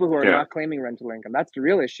 People who are not claiming rental income. That's the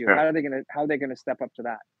real issue. How are they going to step up to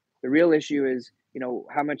that? The real issue is,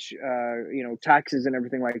 how much, taxes and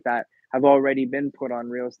everything like that have already been put on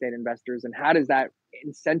real estate investors, and how does that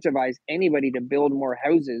incentivize anybody to build more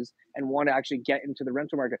houses and want to actually get into the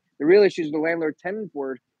rental market? The real issue is the landlord-tenant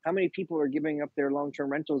board. How many people are giving up their long-term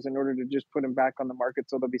rentals in order to just put them back on the market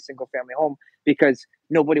so they'll be single-family home, because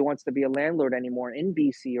nobody wants to be a landlord anymore in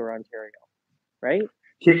BC or Ontario, right?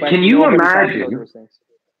 Can you imagine?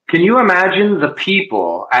 Can you imagine the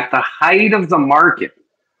people at the height of the market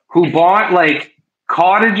who bought like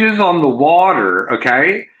cottages on the water,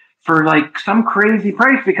 okay, for like some crazy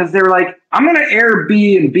price because they were like, I'm gonna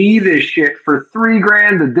Airbnb this shit for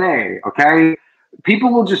 $3,000 a day, okay?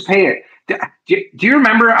 People will just pay it. Do you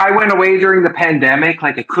remember I went away during the pandemic?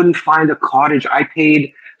 Like I couldn't find a cottage. I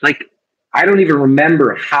paid like, I don't even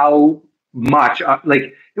remember how much.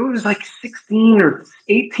 Like it was like 16 or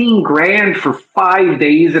 18 grand for 5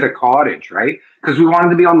 days at a cottage, right? Because we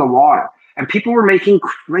wanted to be on the water. And people were making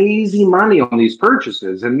crazy money on these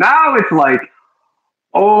purchases. And now it's like,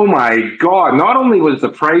 oh my God, not only was the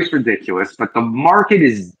price ridiculous, but the market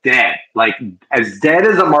is dead. Like as dead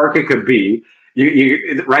as a market could be.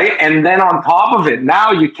 You right, and then on top of it,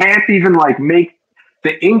 now you can't even like make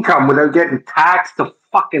the income without getting taxed to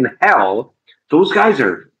fucking hell. Those guys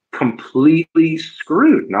are completely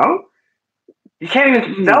screwed. No, you can't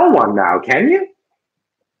even sell one now, can you?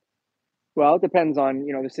 Well, it depends on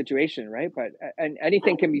the situation, right? But and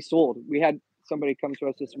anything can be sold. We had somebody come to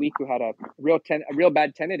us this week who had a real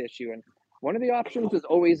bad tenant issue, and one of the options was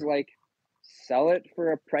always like sell it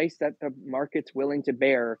for a price that the market's willing to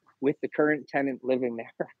bear with the current tenant living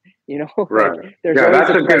there. Right. Like, yeah, that's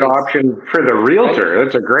a good option for the realtor. Right?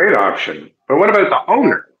 That's a great option. But what about the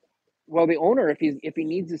owner? Well, the owner, if he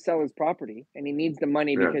needs to sell his property and he needs the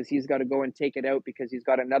money because he's got to go and take it out because he's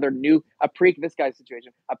got this guy's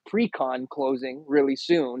situation, a pre-con closing really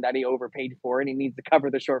soon that he overpaid for, and he needs to cover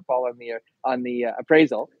the shortfall on the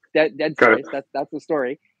appraisal. Dead serious. That's the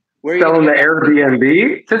story. Selling the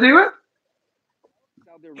Airbnb to do it?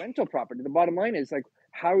 Their rental property. The bottom line is like,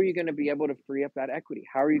 how are you going to be able to free up that equity?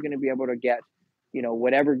 How are you going to be able to get,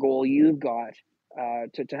 whatever goal you've got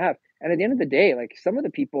to have? And at the end of the day, like some of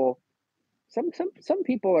the people, some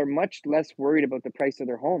people are much less worried about the price of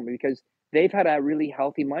their home because they've had a really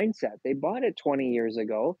healthy mindset. They bought it 20 years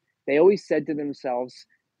ago. They always said to themselves,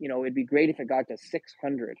 it'd be great if it got to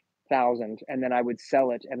 600,000 and then I would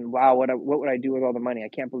sell it. And wow, what would I do with all the money?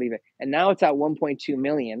 I can't believe it. And now it's at 1.2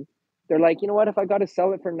 million. They're like, you know what, if I got to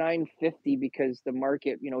sell it for 950 because the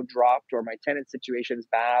market, dropped, or my tenant situation is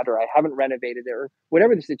bad, or I haven't renovated it, or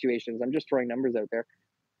whatever the situation is, I'm just throwing numbers out there.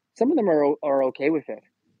 Some of them are okay with it.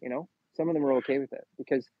 Some of them are okay with it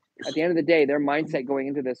because at the end of the day, their mindset going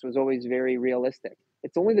into this was always very realistic.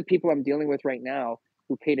 It's only the people I'm dealing with right now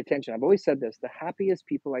who paid attention. I've always said this, the happiest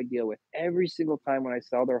people I deal with every single time when I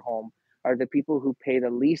sell their home are the people who pay the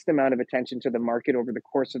least amount of attention to the market over the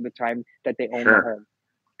course of the time that they own the home.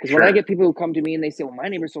 Because when I get people who come to me and they say, well, my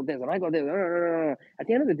neighbor sold this, and I go there, no. At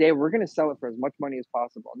the end of the day, we're going to sell it for as much money as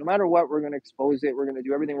possible. No matter what, we're going to expose it. We're going to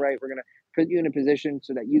do everything right. We're going to put you in a position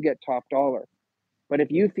so that you get top dollar. But if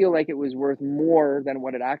you feel like it was worth more than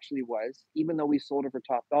what it actually was, even though we sold it for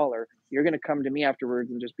top dollar, you're going to come to me afterwards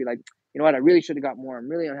and just be like, you know what, I really should have got more. I'm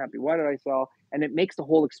really unhappy. Why did I sell? And it makes the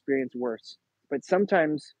whole experience worse. But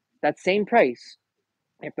sometimes that same price,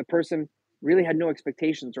 if the person really had no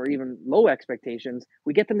expectations or even low expectations,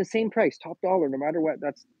 we get them the same price, top dollar, no matter what.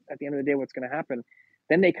 That's at the end of the day what's going to happen.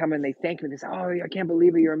 Then they come and they thank me. They say, oh, I can't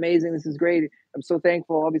believe it. You're amazing. This is great. I'm so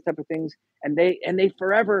thankful. All these type of things. And they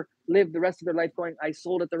forever live the rest of their life going, I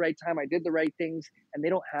sold at the right time. I did the right things. And they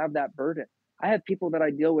don't have that burden. I have people that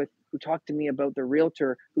I deal with who talk to me about the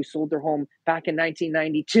realtor who sold their home back in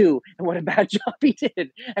 1992 and what a bad job he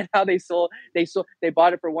did, and how they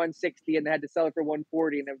bought it for 160 and they had to sell it for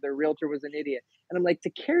 140, and if their realtor was an idiot. And I'm like,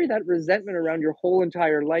 to carry that resentment around your whole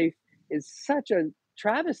entire life is such a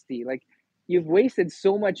travesty. Like, you've wasted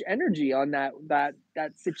so much energy on that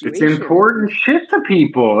situation. It's important shit to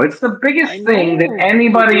people. It's the biggest thing that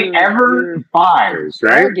anybody ever buys,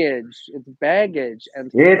 right? Baggage. It's baggage.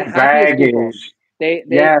 And it's baggage. They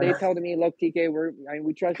Yes, tell me, look, TK,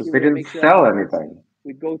 we trust because you. they We're gonna didn't make sure sell everything's anything.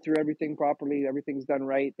 we go through everything properly, everything's done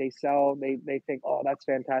right. They sell, they think, oh, that's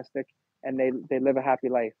fantastic, and they live a happy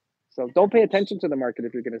life. So don't pay attention to the market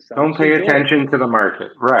if you're going to sell. Don't Just pay enjoy it. attention to the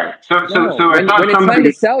market, right? So No, I thought when it's time to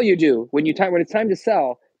somebody. sell, you do. When it's time to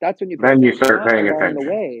sell, that's when you pay Then you attention, start not paying along the attention.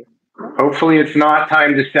 way. No. Hopefully, it's not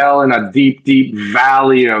time to sell in a deep, deep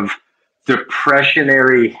valley of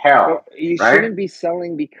depressionary But hell, you right? shouldn't be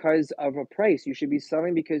selling because of a price. You should be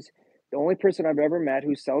selling because the only person I've ever met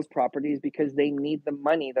who sells property is because they need the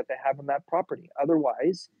money that they have on that property.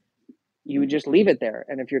 Otherwise, you would just leave it there.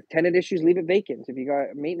 And if you have tenant issues, leave it vacant. If you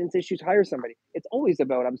got maintenance issues, hire somebody. It's always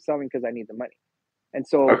about I'm selling because I need the money. And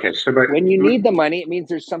so Okay, so but when you need the money, it means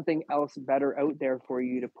there's something else better out there for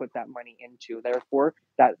you to put that money into. Therefore,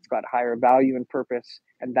 that's got higher value and purpose.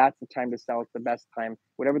 And that's the time to sell. It's the best time.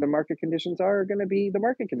 Whatever the market conditions are going to be the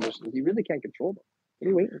market conditions. You really can't control them. What are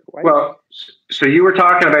you waiting for? well, so you were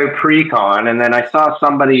talking about pre-con, and then I saw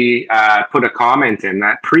somebody put a comment in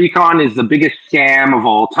that pre-con is the biggest scam of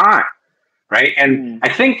all time, right? And I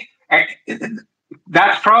think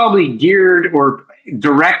that's probably geared or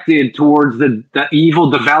directed towards the evil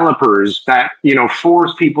developers that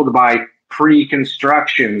force people to buy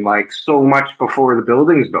pre-construction like so much before the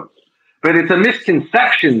building's built. But it's a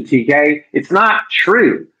misconception, TK. It's not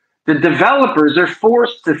true. The developers are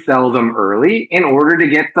forced to sell them early in order to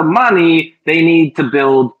get the money they need to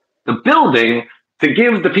build the building to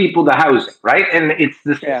give the people the housing, right? And it's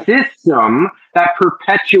the system that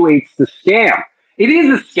perpetuates the scam. It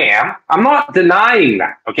is a scam. I'm not denying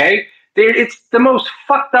that, okay? It's the most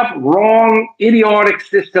fucked up, wrong, idiotic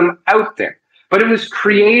system out there. But it was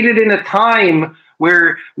created in a time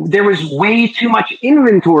where there was way too much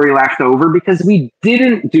inventory left over because we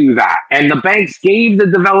didn't do that. And the banks gave the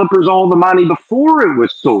developers all the money before it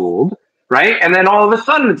was sold, right? And then all of a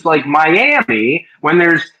sudden it's like Miami when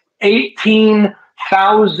there's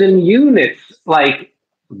 18,000 units like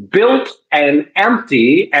built and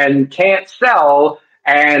empty and can't sell,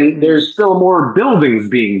 and there's still more buildings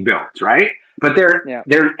being built, right? But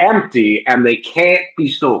they're empty and they can't be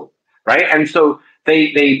sold, right? And so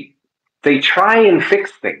they try and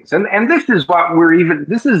fix things. And this is what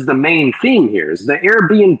this is the main theme here is the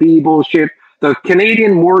Airbnb bullshit, the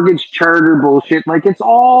Canadian mortgage charter bullshit. Like it's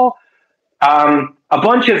all a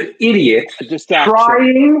bunch of idiots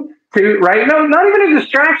trying to, right? No, not even a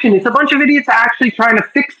distraction. It's a bunch of idiots actually trying to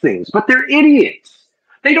fix things, but they're idiots.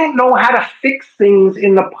 They don't know how to fix things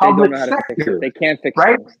in the public sector. They can't fix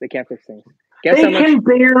right? things. They can't fix things. They can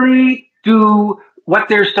barely do what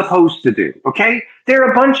they're supposed to do, okay?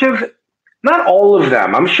 They're a bunch of, not all of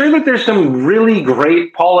them. I'm sure that there's some really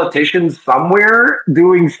great politicians somewhere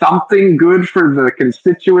doing something good for the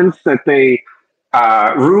constituents that they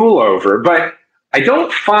rule over. But I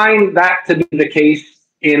don't find that to be the case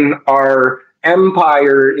in our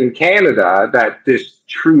empire in Canada that this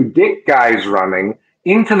True Dick guy's running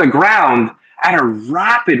into the ground at a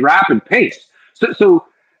rapid pace. So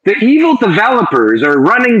the evil developers are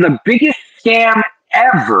running the biggest scam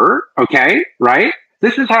ever, okay, right?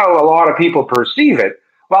 This is how a lot of people perceive it,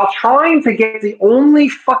 while trying to get the only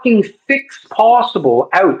fucking fix possible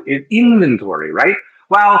out in inventory, right?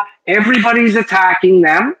 While everybody's attacking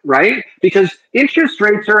them, right? Because interest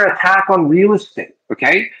rates are an attack on real estate,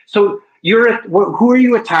 okay? So who are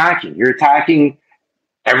you attacking? You're attacking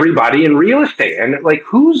everybody in real estate. And like,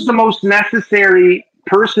 who's the most necessary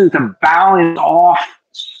person to balance off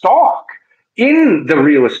stock in the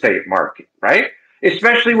real estate market, right?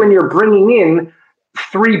 Especially when you're bringing in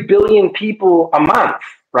 3 billion people a month,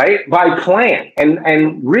 right? By plan,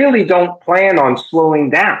 and really don't plan on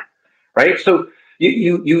slowing down, right? So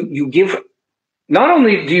you give, not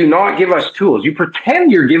only do you not give us tools, you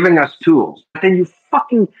pretend you're giving us tools, but then you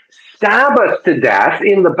fucking stab us to death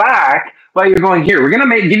in the back while you're going, here, we're going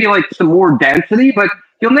to give you like some more density, but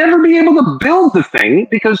you'll never be able to build the thing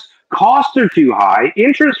because costs are too high,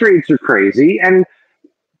 interest rates are crazy, and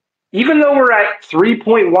even though we're at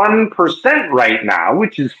 3.1% right now,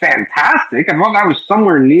 which is fantastic, I thought that was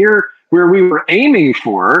somewhere near where we were aiming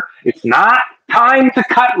for. It's not time to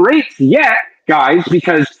cut rates yet, guys,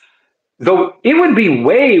 because though it would be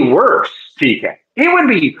way worse, TK. It would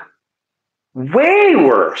be way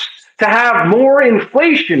worse to have more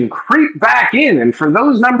inflation creep back in and for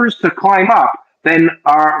those numbers to climb up than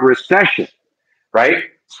our recession, right?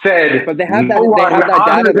 Said, but they have that, no one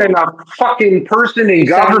other than a fucking person in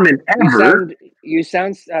government ever. You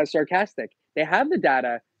sound sarcastic. They have the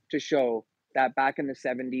data to show that back in the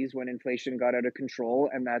 70s when inflation got out of control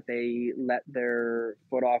and that they let their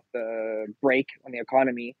foot off the brake on the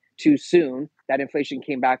economy too soon, that inflation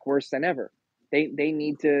came back worse than ever. they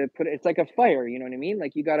need to put it. It's like a fire. You know what I mean?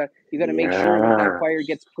 Like you gotta make sure that fire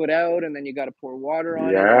gets put out, and then you gotta pour water on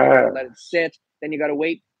it, and you gotta let it sit. Then you gotta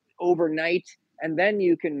wait overnight, and then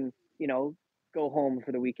you can go home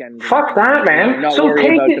for the weekend. Fuck that, man. Not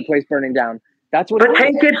worry about the place burning down. That's what. But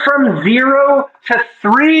take it from 0 to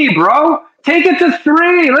 3, bro. Take it to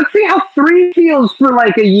 3. Let's see how 3 feels for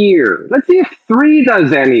like a year. Let's see if 3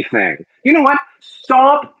 does anything. You know what?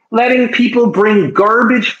 Stop letting people bring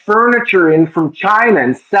garbage furniture in from China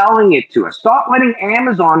and selling it to us. Stop letting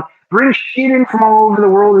Amazon bring shit in from all over the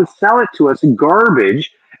world and sell it to us in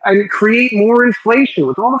garbage and create more inflation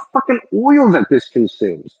with all the fucking oil that this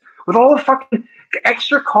consumes. With all the fucking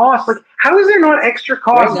extra costs. Like, how is there not extra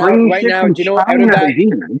costs bringing shit from China?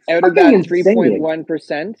 Out of that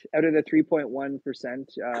 3.1%, out of the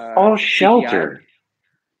 3.1%, all shelter. CPI,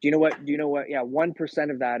 do you know what? Yeah,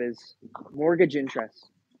 1% of that is mortgage interest.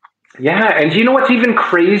 Yeah, and do you know what's even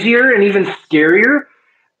crazier and even scarier?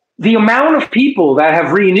 The amount of people that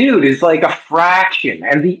have renewed is like a fraction,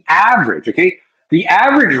 and the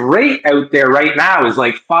average rate out there right now is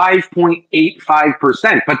like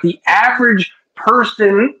 5.85%, but the average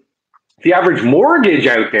person, the average mortgage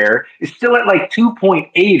out there is still at like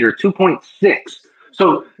 2.8 or 2.6.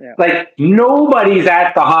 So like nobody's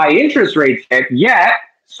at the high interest rates yet.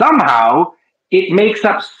 Somehow it makes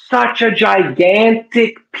up such a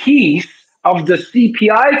gigantic piece of the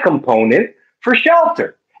CPI component for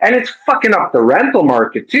shelter. And it's fucking up the rental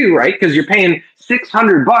market too, right? Because you're paying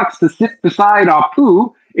 $600 to sit beside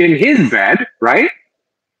Apu in his bed, right?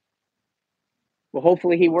 Well,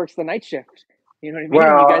 hopefully he works the night shift. You know what I mean?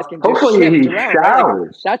 Well, you guys can just hopefully shift he around.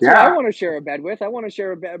 showers. Like, that's what I want to share a bed with. I want to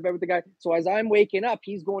share a bed with the guy. So as I'm waking up,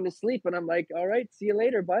 he's going to sleep, and I'm like, all right, see you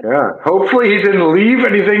later, bud. Yeah. Hopefully he didn't leave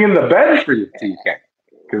anything in the bed for you, TK.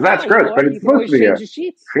 Because that's gross, but it's supposed to be a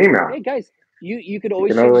female. Hey, guys. You could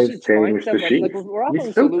always change the sheets. Like we're offering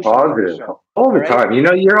You're so solutions positive all the time. You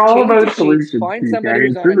know, you're all about solutions. Find somebody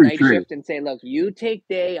who's on a night shift and say, look, you take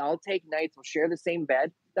day, I'll take nights. We'll share the same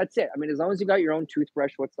bed. That's it. I mean, as long as you got your own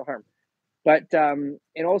toothbrush, what's the harm? But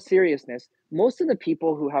in all seriousness, most of the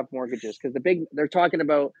people who have mortgages, because they're talking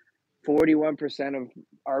about 41% of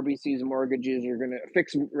RBC's mortgages are going to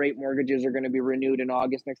fixed rate mortgages are going to be renewed in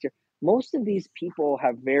August next year. Most of these people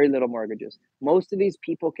have very little mortgages. Most of these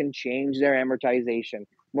people can change their amortization.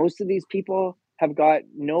 Most of these people have got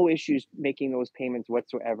no issues making those payments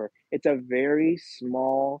whatsoever. It's a very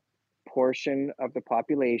small portion of the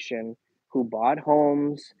population who bought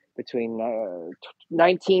homes between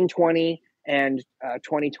 1920 and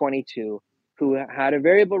 2022 who had a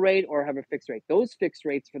variable rate or have a fixed rate. Those fixed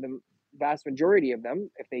rates, for the vast majority of them,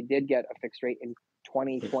 if they did get a fixed rate in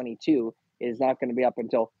 2022, is not going to be up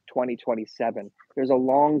until 2027. There's a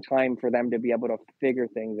long time for them to be able to figure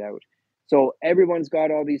things out. So everyone's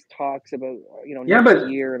got all these talks about, next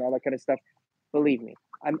year and all that kind of stuff. Believe me,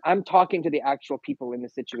 I'm talking to the actual people in the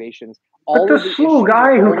situations. But the slow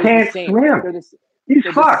guy who can't swim, he's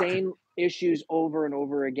fucked. The same issues over and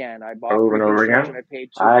over again. I bought over and over again. I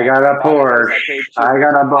paid I got a Porsche. I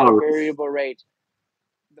got a boat. Variable rate.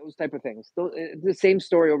 Those type of things. The same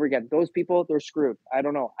story over again. Those people, they're screwed. I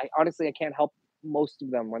don't know. I can't help most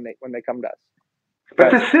of them when they come to us.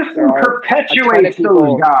 But the system perpetuates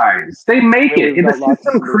those guys. They make it. The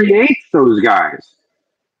system creates those guys,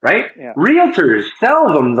 right? Yeah. Realtors sell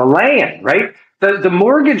them the land, right? The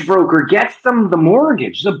mortgage broker gets them the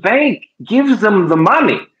mortgage. The bank gives them the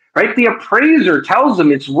money, right? The appraiser tells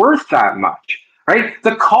them it's worth that much, right?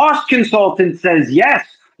 The cost consultant says, yes,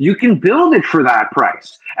 you can build it for that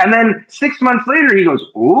price. And then 6 months later, he goes,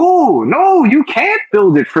 oh, no, you can't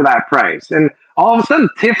build it for that price. And all of a sudden,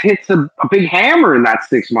 TIF hits a big hammer in that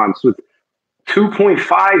 6 months with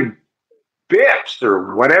 2.5 bips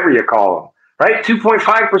or whatever you call them, right?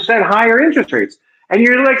 2.5% higher interest rates. And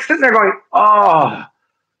you're like sitting there going, oh,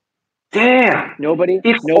 damn. Nobody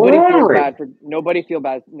feels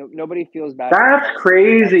bad. That's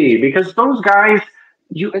crazy because those guys,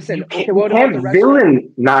 you can't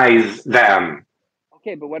villainize them.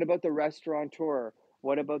 Okay, but what about the restaurateur?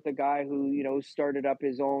 What about the guy who, started up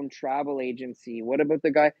his own travel agency? What about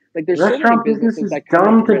the guy, like there's so many businesses that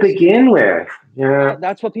dumb to begin with. Yeah.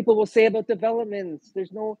 That's what people will say about developments.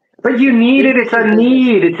 There's no. But you need it. It's a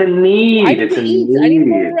need. It's a need. I need to eat. I need to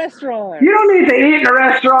go to a restaurant. You don't need to eat in a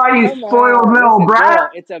restaurant, you spoiled little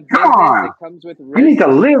brat. It's a business that comes with risks. You need to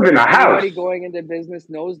live in a house. Everybody going into business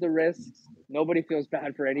knows the risks. Nobody feels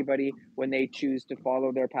bad for anybody when they choose to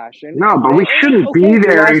follow their passion. No, but we shouldn't be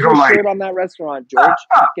there. You lost your shirt on that restaurant, George.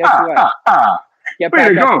 Guess what? Get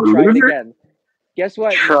back up and try it again. Guess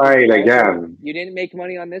what? Try it again. You didn't make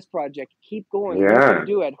money on this project. Keep going. Yeah.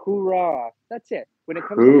 Do it. Hoorah. That's it. When it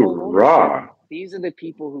comes to home ownership, These are the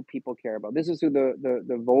people who people care about. This is who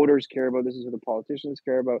the voters care about. This is who the politicians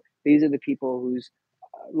care about. These are the people whose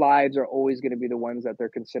lives are always going to be the ones that they're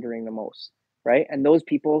considering the most, right? And those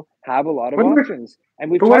people have a lot of options. And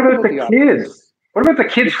we've what talked about the kids? What about the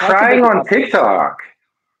kids crying on TikTok?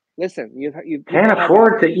 Listen, you can't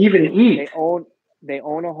afford to even eat. They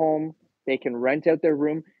own a home. They can rent out their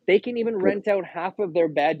room. They can even rent out half of their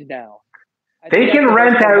bed now. They can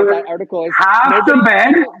rent out half the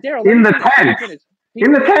bed in the tent.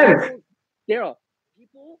 In the tent. Daryl,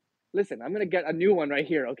 people, listen, I'm going to get a new one right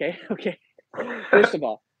here, okay? Okay. First of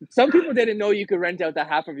all, some people didn't know you could rent out the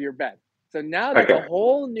half of your bed. So now there's a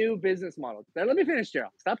whole new business model. Now, let me finish, Daryl.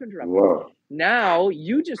 Stop interrupting. Whoa. Now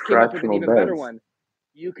you just came up with an even better one.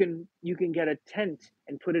 You can get a tent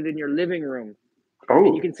and put it in your living room. Oh,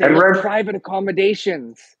 and you can say private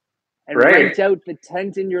accommodations and rent out the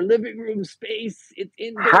tent in your living room space. It's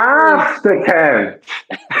indoors. Half the tent.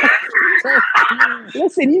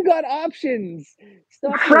 Listen, you got options.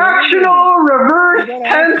 Stop fractional reverse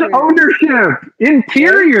tent ownership,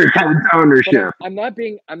 interior tent ownership. I'm not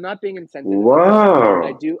being insensitive.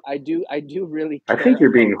 Whoa! I do really. I think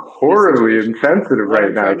you're being horribly insensitive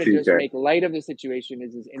right now, TJ. Just make light of the situation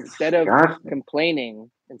is instead of complaining,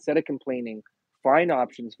 find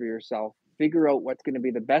options for yourself. Figure out what's going to be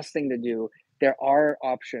the best thing to do. There are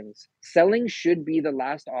options. Selling should be the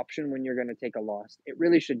last option when you're going to take a loss. It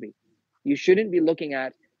really should be. You shouldn't be looking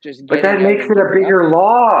at just. But that makes it a bigger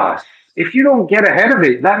loss. If you don't get ahead of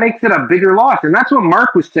it, that makes it a bigger loss. And that's what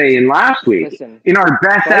Mark was saying last week in our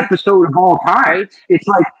best episode of all time. It's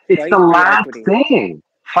like, it's the last thing.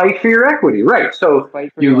 Fight for your equity. Right. So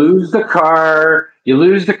you lose the car, you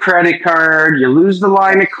lose the credit card, you lose the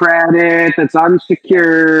line of credit that's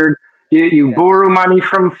unsecured. You borrow money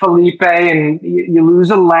from Felipe and you lose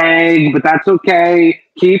a leg, but that's okay.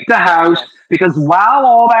 Keep the house, because while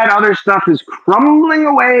all that other stuff is crumbling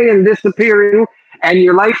away and disappearing and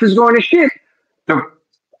your life is going to shit, the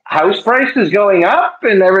house price is going up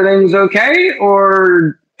and everything's okay?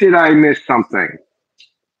 Or did I miss something?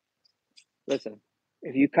 Listen,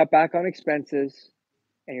 if you cut back on expenses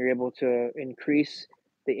and you're able to increase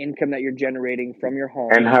the income that you're generating from your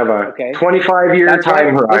home and have a 25-year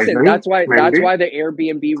time horizon. Listen, that's why the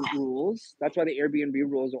Airbnb rules. That's why the Airbnb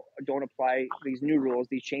rules don't apply. These new rules,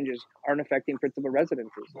 these changes aren't affecting principal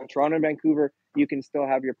residences. In Toronto and Vancouver, you can still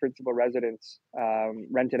have your principal residence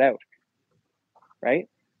rented out, right?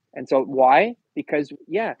 And so why? Because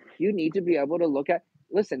you need to be able to look at.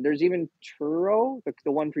 Listen, there's even Turo,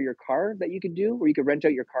 the one for your car that you could do, where you could rent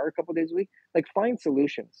out your car a couple days a week. Like, find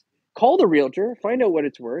solutions. Call the realtor, find out what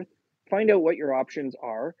it's worth, find out what your options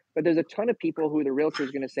are. But there's a ton of people who the realtor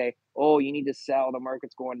is going to say, oh, you need to sell, the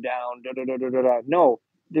market's going down, No,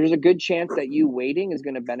 there's a good chance that you waiting is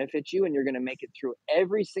going to benefit you and you're going to make it through.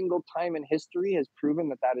 Every single time in history has proven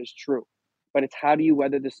that is true. But it's how do you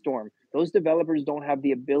weather the storm? Those developers don't have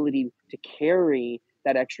the ability to carry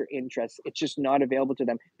that extra interest. It's just not available to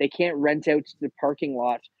them. They can't rent out the parking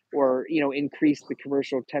lot or increase the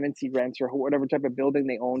commercial tenancy rents or whatever type of building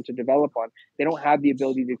they own to develop on. They don't have the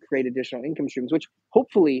ability to create additional income streams, which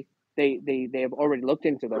hopefully they have already looked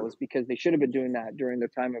into those, because they should have been doing that during the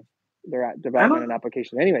time of their development and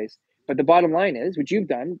application anyways. But the bottom line is, which you've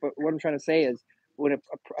done, but what I'm trying to say is, when a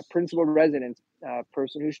principal resident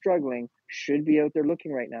person who's struggling should be out there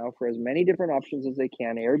looking right now for as many different options as they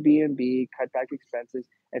can, Airbnb, cut back expenses,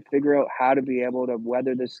 and figure out how to be able to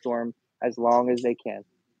weather this storm as long as they can.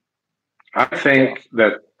 I think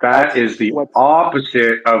that is the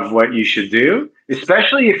opposite of what you should do,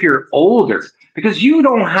 especially if you're older, because you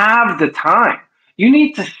don't have the time. You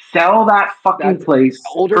need to sell that fucking place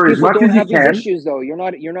for as much as you can. Issues, though. You're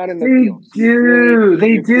not in the field.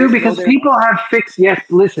 They do because people have fixed. Yes,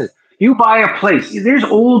 listen. You buy a place. There's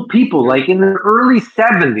old people like in the early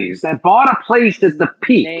 70s that bought a place at the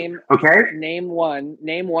peak. Name one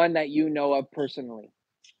that you know of personally.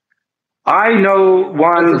 I know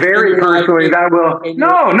one very personally that will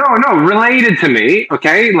related to me,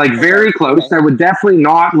 like very close. I would definitely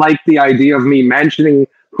not like the idea of me mentioning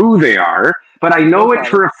who they are, but I know it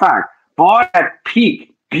for a fact. Bought at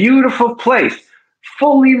peak, beautiful place,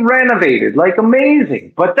 fully renovated, like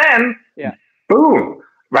amazing. But then, boom,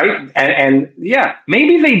 right? And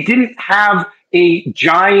maybe they didn't have a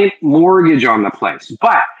giant mortgage on the place,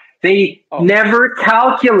 but they never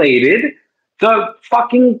calculated the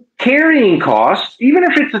fucking carrying cost, even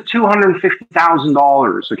if it's a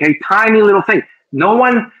 $250,000, tiny little thing. No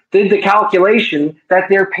one did the calculation that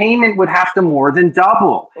their payment would have to more than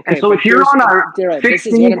double. And so if you're on a fixed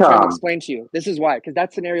income, this is what I'm trying to explain to you. This is why, because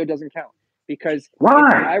that scenario doesn't count. Because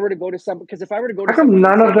why? If I were to go to how come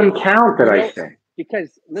none of them count that I say? because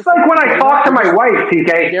It's listen, like when I talk to my wife,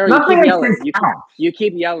 TK, Daryl, nothing I yelling. say counts. You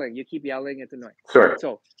keep yelling. It's annoying. Sorry.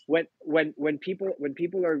 So when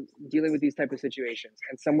people are dealing with these type of situations,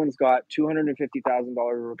 and someone's got $250,000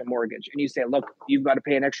 worth of mortgage, and you say, look, you've got to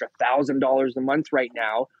pay an extra $1,000 a month right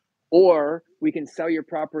now, or we can sell your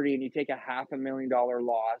property and you take a $500,000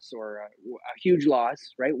 loss or a huge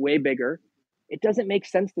loss, right? Way bigger. It doesn't make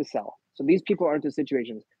sense to sell. So these people aren't the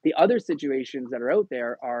situations. The other situations that are out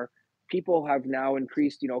there are people have now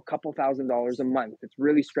increased, a couple $1,000s a month. It's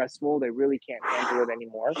really stressful. They really can't handle it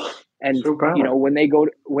anymore. And So bad. when they go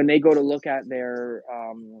to look at their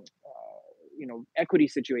equity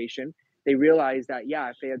situation, they realize that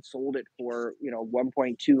if they had sold it for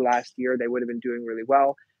 1.2 last year, they would have been doing really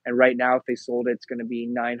well. And right now, if they sold it, it's going to be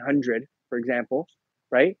 900, for example,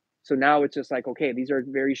 right? So now it's just like, okay, these are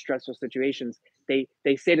very stressful situations. They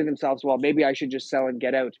say to themselves, well, maybe I should just sell and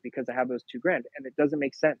get out because I have those $2,000, and it doesn't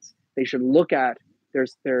make sense. They should look at their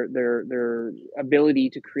ability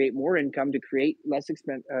to create more income, to create less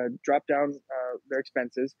expense, drop down their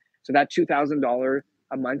expenses, so that $2,000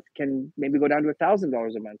 a month can maybe go down to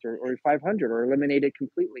 $1,000 a month, or 500, or eliminate it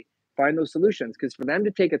completely. Find those solutions, because for them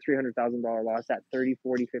to take a $300,000 loss at 30,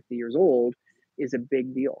 40, 50 years old is a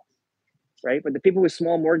big deal. Right? But the people with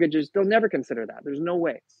small mortgages, they'll never consider that. There's no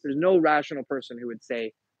way. There's no rational person who would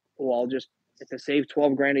say, "Oh, if I save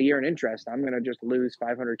 $12,000 a year in interest, I'm going to just lose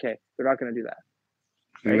 $500K." They're not going to do that.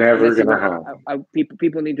 Right? Never going to happen.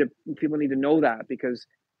 People need to know that, because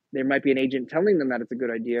there might be an agent telling them that it's a good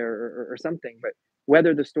idea or something. But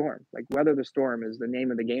weather the storm. Weather the storm is the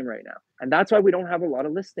name of the game right now, and that's why we don't have a lot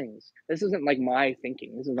of listings. This isn't like my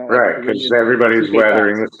thinking. This is not right, because everybody's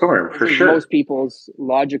weathering the storm, for sure. Most people's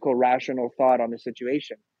logical, rational thought on the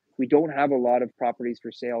situation. We don't have a lot of properties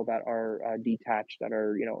for sale that are detached, that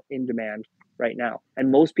are in demand right now.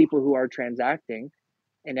 And most people who are transacting,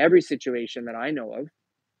 in every situation that I know of,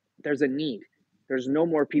 there's a need. There's no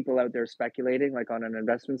more people out there speculating on an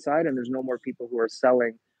investment side, and there's no more people who are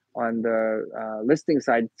selling on the listing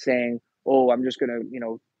side saying, "Oh, I'm just going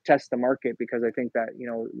to test the market because I think that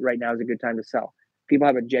right now is a good time to sell." People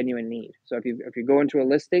have a genuine need. So if you go into a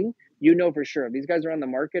listing, for sure if these guys are on the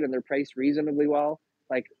market and they're priced reasonably well,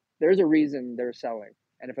 there's a reason they're selling.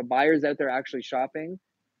 And if a buyer's out there actually shopping,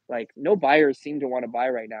 no buyers seem to want to buy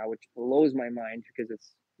right now, which blows my mind, because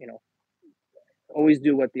it's always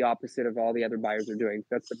do what the opposite of all the other buyers are doing.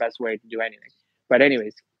 That's the best way to do anything. But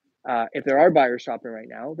anyways, if there are buyers shopping right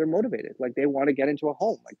now, they're motivated. They want to get into a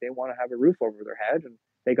home. They want to have a roof over their head, and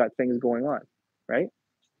they got things going on, right?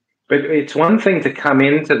 But it's one thing to come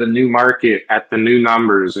into the new market at the new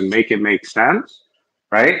numbers and make it make sense,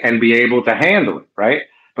 right? And be able to handle it, right?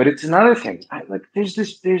 But it's another thing. There's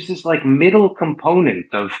this middle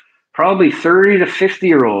component of probably 30 to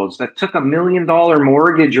 50-year-olds that took $1 million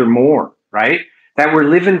mortgage or more, right? That were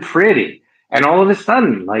living pretty. And all of a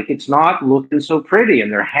sudden, it's not looking so pretty,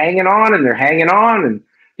 and they're hanging on and they're hanging on. And,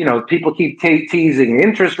 people keep teasing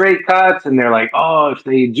interest rate cuts, and they're like, oh, if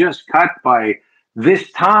they just cut by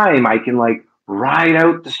this time, I can ride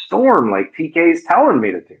out the storm like TK is telling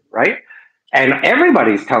me to do, right? And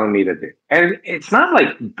everybody's telling me to do. And it's not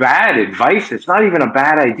bad advice. It's not even a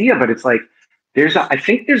bad idea, but it's I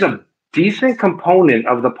think there's a decent component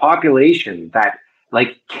of the population that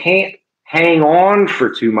can't hang on for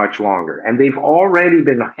too much longer, and they've already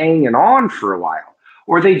been hanging on for a while,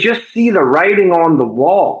 or they just see the writing on the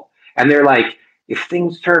wall, and they're like, if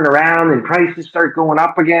things turn around and prices start going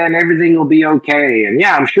up again, everything will be okay. And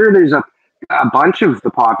I'm sure there's a bunch of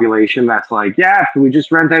the population that's if we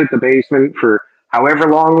just rent out the basement for however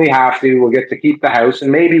long we have to, we'll get to keep the house, and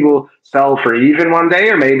maybe we'll sell for even one day,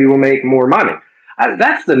 or maybe we'll make more money.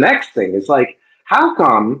 That's the next thing. It's how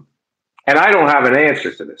come, and I don't have an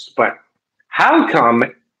answer to this, but how come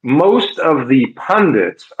most of the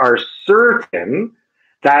pundits are certain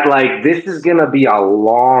that this is going to be a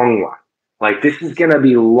long one? This is going to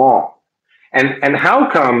be long. And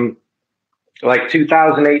how come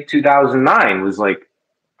 2008, 2009 was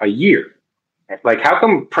a year? How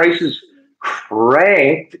come prices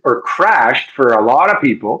cranked or crashed for a lot of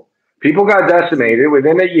people? People got decimated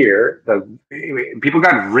within a year. People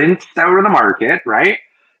got rinsed out of the market, right?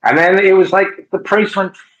 And then it was the price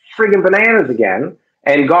went friggin' bananas again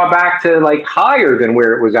and got back to higher than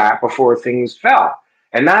where it was at before things fell.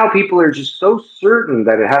 And now people are just so certain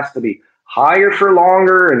that it has to be higher for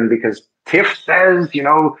longer, and because TIF says,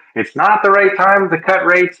 it's not the right time to cut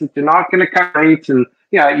rates, that they're not going to cut rates. And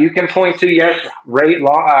you can point to, yes,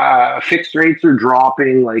 fixed rates are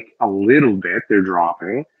dropping a little bit. They're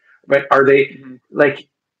dropping, but are they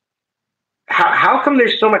how come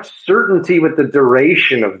there's so much certainty with the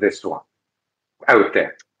duration of this one out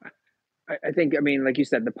there? I think, I mean, like you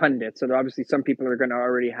said, the pundits. So obviously, some people are going to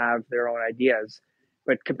already have their own ideas,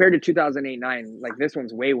 but compared to 2008-9, like this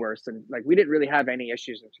one's way worse. And like we didn't really have any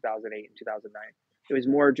issues in 2008 and 2009. It was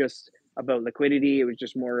more just about liquidity. It was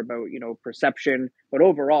just more about perception. But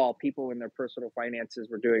overall, people in their personal finances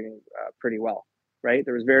were doing pretty well, right?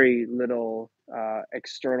 There was very little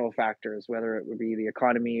external factors, whether it would be the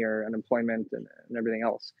economy or unemployment and everything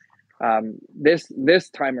else. This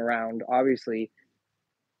time around, obviously,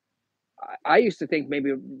 I used to think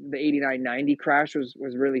maybe the 89-90 crash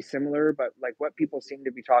was really similar, but like what people seem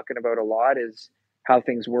to be talking about a lot is how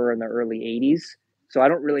things were in the early 80s. So I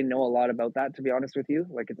don't really know a lot about that, to be honest with you.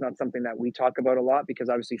 Like it's not something that we talk about a lot because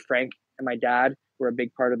obviously Frank and my dad were a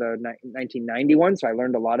big part of the 1991. So I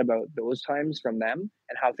learned a lot about those times from them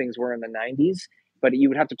and how things were in the 90s. But you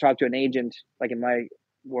would have to talk to an agent, like in my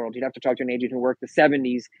world, you'd have to talk to an agent who worked the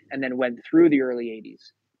 70s and then went through the early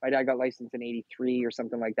 80s. My dad got licensed in 83 or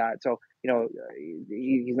something like that. So,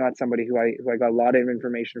 he's not somebody who I got a lot of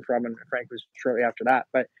information from, and Frank was shortly after that.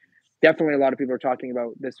 But definitely a lot of people are talking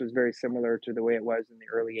about this was very similar to the way it was in the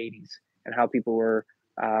early 80s and how people were,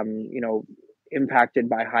 impacted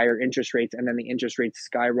by higher interest rates, and then the interest rates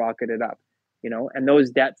skyrocketed up, and those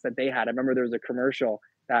debts that they had. I remember there was a commercial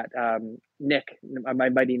that Nick, my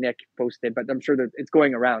buddy Nick, posted, but I'm sure that it's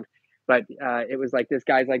going around. But it was like this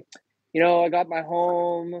guy's like, I got my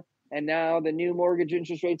home and now the new mortgage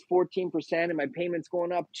interest rate's 14% and my payment's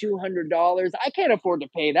going up $200. I can't afford to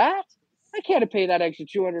pay that. I can't pay that extra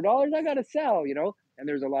 $200. I got to sell, and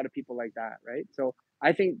there's a lot of people like that, right? So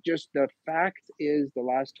I think just the fact is the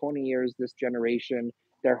last 20 years, this generation,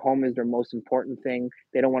 their home is their most important thing.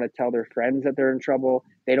 They don't want to tell their friends that they're in trouble.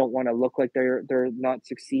 They don't want to look like they're not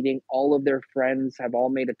succeeding. All of their friends have all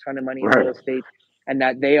made a ton of money in real estate, and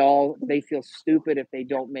that they feel stupid if they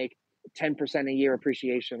don't make 10% a year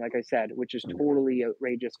appreciation, like I said, which is totally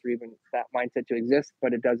outrageous for even that mindset to exist,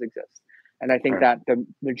 but it does exist. And I think that the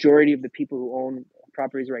majority of the people who own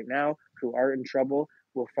properties right now who are in trouble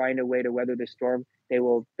will find a way to weather the storm. They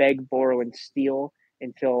will beg, borrow, and steal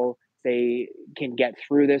until they can get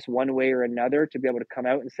through this one way or another to be able to come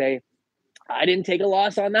out and say, I didn't take a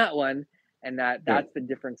loss on that one. And that's the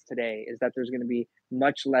difference today, is that there's going to be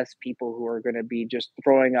much less people who are going to be just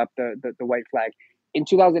throwing up the white flag. In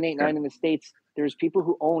 2008-9 in the States, there's people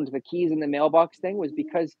who owned the keys in the mailbox thing was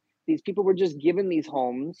because these people were just given these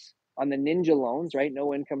homes on the ninja loans, right?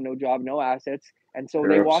 No income, no job, no assets. And so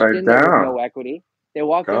they walked in there with no equity. They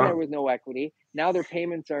walked in there with no equity. Now their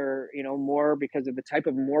payments are, more because of the type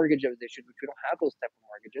of mortgage that was issued, which we don't have those type of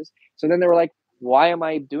mortgages. So then they were like, why am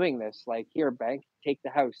I doing this? Like, here, bank, take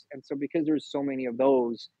the house. And so because there's so many of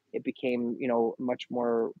those, it became, much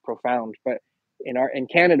more profound. But in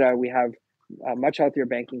Canada, we have a much healthier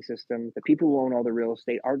banking system. The people who own all the real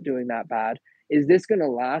estate aren't doing that bad. Is this going to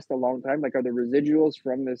last a long time? Like, are the residuals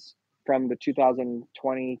from the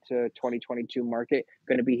 2020 to 2022 market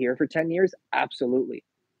going to be here for 10 years? Absolutely.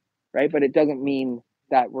 Right. But it doesn't mean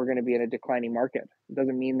that we're going to be in a declining market. It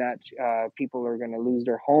doesn't mean that people are going to lose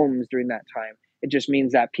their homes during that time. It just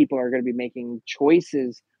means that people are going to be making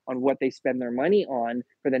choices on what they spend their money on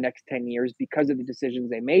for the next 10 years because of the decisions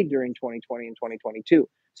they made during 2020 and 2022.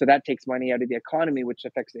 So that takes money out of the economy, which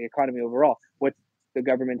affects the economy overall. What's the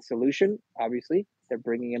government's solution? Obviously, they're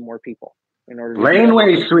bringing in more people in order to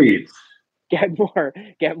laneway suites.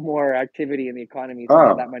 Get more activity in the economy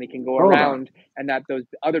so that money can go around and that those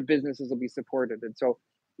other businesses will be supported. And so,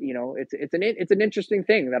 it's an interesting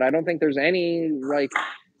thing that I don't think there's any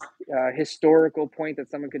historical point that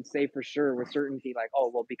someone could say for sure with certainty, like, oh,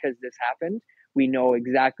 well, because this happened, we know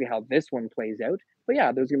exactly how this one plays out. But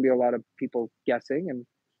yeah, there's going to be a lot of people guessing, and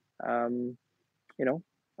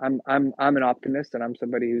I'm an optimist, and I'm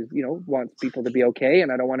somebody who wants people to be okay,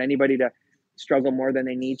 and I don't want anybody to struggle more than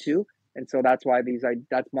they need to. And so that's why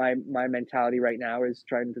that's my mentality right now, is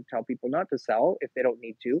trying to tell people not to sell if they don't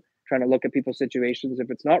need to, trying to look at people's situations.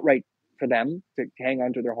 If it's not right for them to hang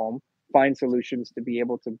on to their home, find solutions to be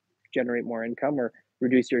able to generate more income or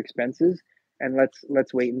reduce your expenses, and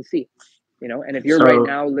let's wait and see. And if you're right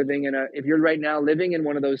now living in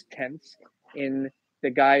one of those tents in the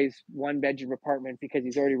guy's one-bedroom apartment because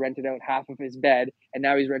he's already rented out half of his bed, and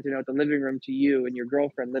now he's renting out the living room to you and your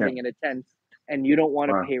girlfriend living in a tent, and you don't want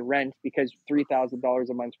to pay rent because $3,000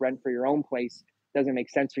 a month rent for your own place doesn't make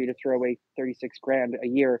sense for you to throw away $36,000 a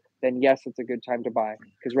year, then yes, it's a good time to buy,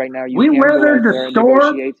 because right now you can go out there and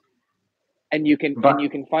negotiate, and you can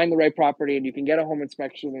find the right property, and you can get a home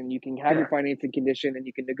inspection, and you can have your financing condition, and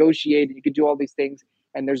you can negotiate, and you can do all these things.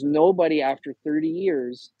 And there's nobody after 30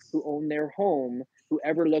 years who own their home who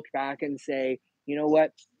ever looked back and say, you know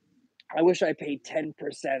what, I wish I paid 10%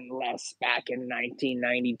 less back in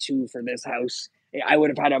 1992 for this house. I would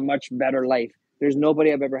have had a much better life. There's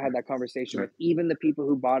nobody I've ever had that conversation with, even the people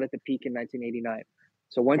who bought at the peak in 1989.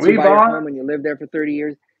 So once you buy your home and you live there for 30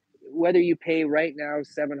 years, whether you pay right now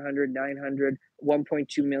 700, 900,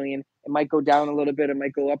 1.2 million, it might go down a little bit, it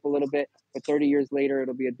might go up a little bit, but 30 years later,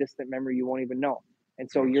 it'll be a distant memory you won't even know. And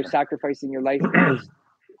so you're sacrificing your life because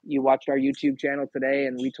you watched our YouTube channel today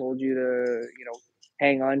and we told you to,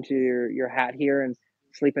 hang on to your hat here and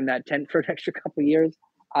sleep in that tent for an extra couple of years.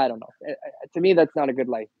 I don't know. To me, that's not a good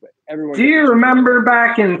life. But everyone. Do you remember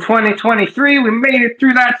back in 2023, we made it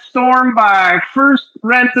through that storm by first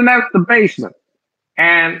renting out the basement,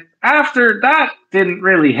 and after that didn't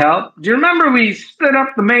really help. Do you remember we split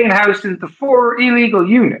up the main house into 4 illegal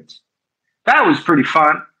units? That was pretty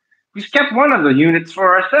fun. We kept one of the units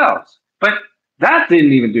for ourselves, but that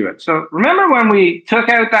didn't even do it. So remember when we took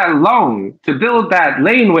out that loan to build that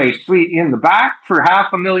laneway suite in the back for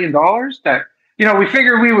 $500,000 that, we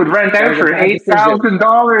figured we would rent out for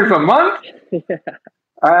 $8,000 a month?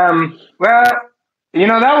 Well,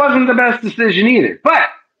 that wasn't the best decision either. But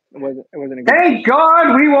it wasn't a good thank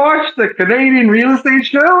God we watched the Canadian Real Estate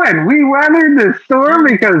Show and we weathered the storm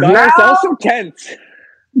because now also tense.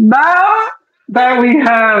 Now that we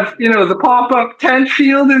have, the pop-up tent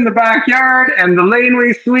field in the backyard and the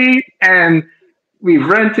laneway suite, and we've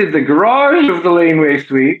rented the garage of the laneway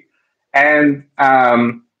suite, and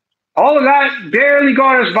all of that barely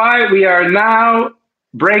got us by. We are now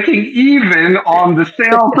breaking even on the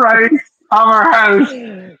sale price of our house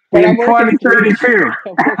in 2032.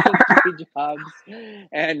 I'm working 3 jobs,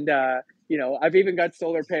 and I've even got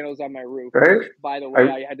solar panels on my roof. Right? Which, by the way,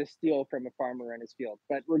 I had to steal from a farmer in his field.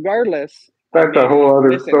 But regardless, that's a whole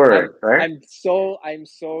other story, right? I'm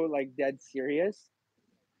so like dead serious.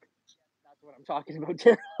 That's what I'm talking about,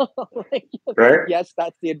 Daryl. Right? Yes,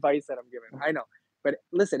 that's the advice that I'm giving. I know. But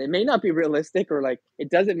listen, it may not be realistic or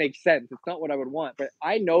it doesn't make sense. It's not what I would want. But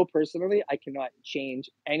I know personally I cannot change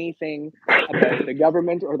anything about the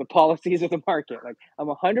government or the policies of the market. I'm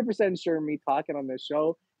 100% sure me talking on this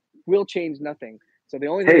show will change nothing. So the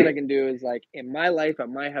only thing that I can do is in my life, at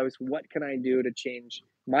my house, what can I do to change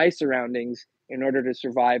my surroundings in order to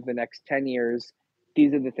survive the next 10 years?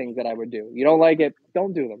 These are the things that I would do. You don't like it,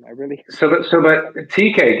 don't do them. I really. But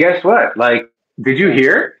TK, guess what? Did you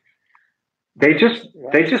hear? They just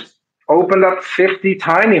opened up 50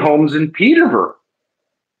 tiny homes in Peterborough.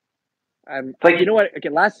 You know what? Okay,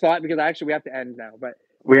 last thought, because we have to end now. But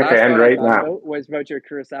we have to end right now. Was about your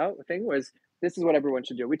Curacao thing. This is what everyone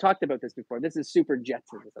should do. We talked about this before. This is super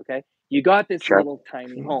Jetsons, okay? You got this little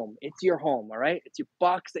tiny home. It's your home, all right? It's your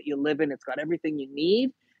box that you live in. It's got everything you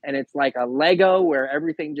need, and it's like a Lego where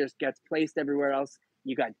everything just gets placed everywhere else.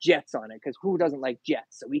 You got jets on it, because who doesn't like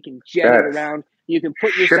jets? So we can jet it around. You can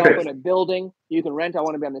put yourself in a building. You can rent. I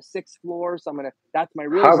want to be on the 6th floor, so that's my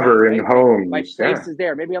real hovering home. My space is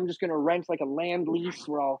there. Maybe I'm just going to rent a land lease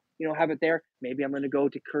where I'll have it there. Maybe I'm going to go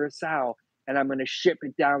to Curacao and I'm going to ship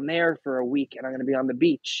it down there for a week, and I'm going to be on the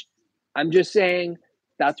beach. I'm just saying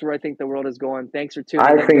that's where I think the world is going. Thanks for tuning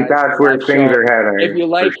in. I think that's where things are heading. If you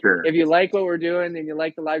like what we're doing and you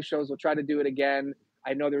like the live shows, we'll try to do it again.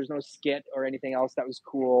 I know there was no skit or anything else that was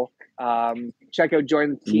cool. Check out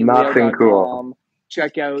jointeamleo.com. Nothing cool.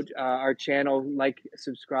 Check out our channel,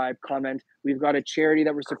 subscribe, comment. We've got a charity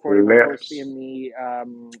that we're supporting. We'll post in the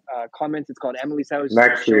comments. It's called Emily's House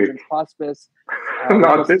Children's Hospice.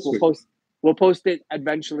 Not this week. We'll post it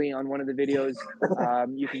eventually on one of the videos.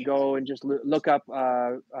 You can go and just look up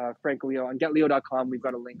Frank Leo on getleo.com. We've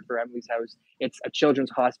got a link for Emily's House. It's a children's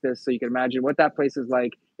hospice, so you can imagine what that place is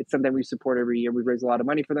like. It's something we support every year. We raise a lot of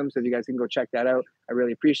money for them, so if you guys can go check that out, I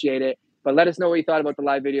really appreciate it. But let us know what you thought about the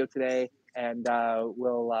live video today, and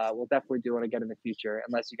we'll definitely do it again in the future,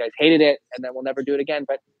 unless you guys hated it, and then we'll never do it again.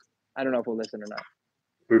 But I don't know if we'll listen or not.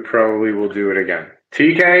 We probably will do it again.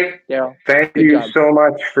 TK, Daryl, thank you so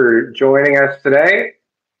much for joining us today.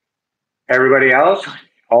 Everybody else,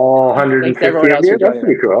 all 150 of you, that's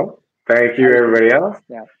pretty cool. Thank you, everybody else.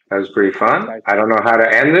 Yeah. That was pretty fun. I don't know how to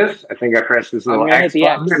end this. I think I pressed this little X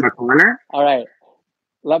button in the corner. All right.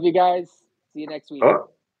 Love you guys. See you next week.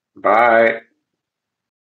 Oh, bye.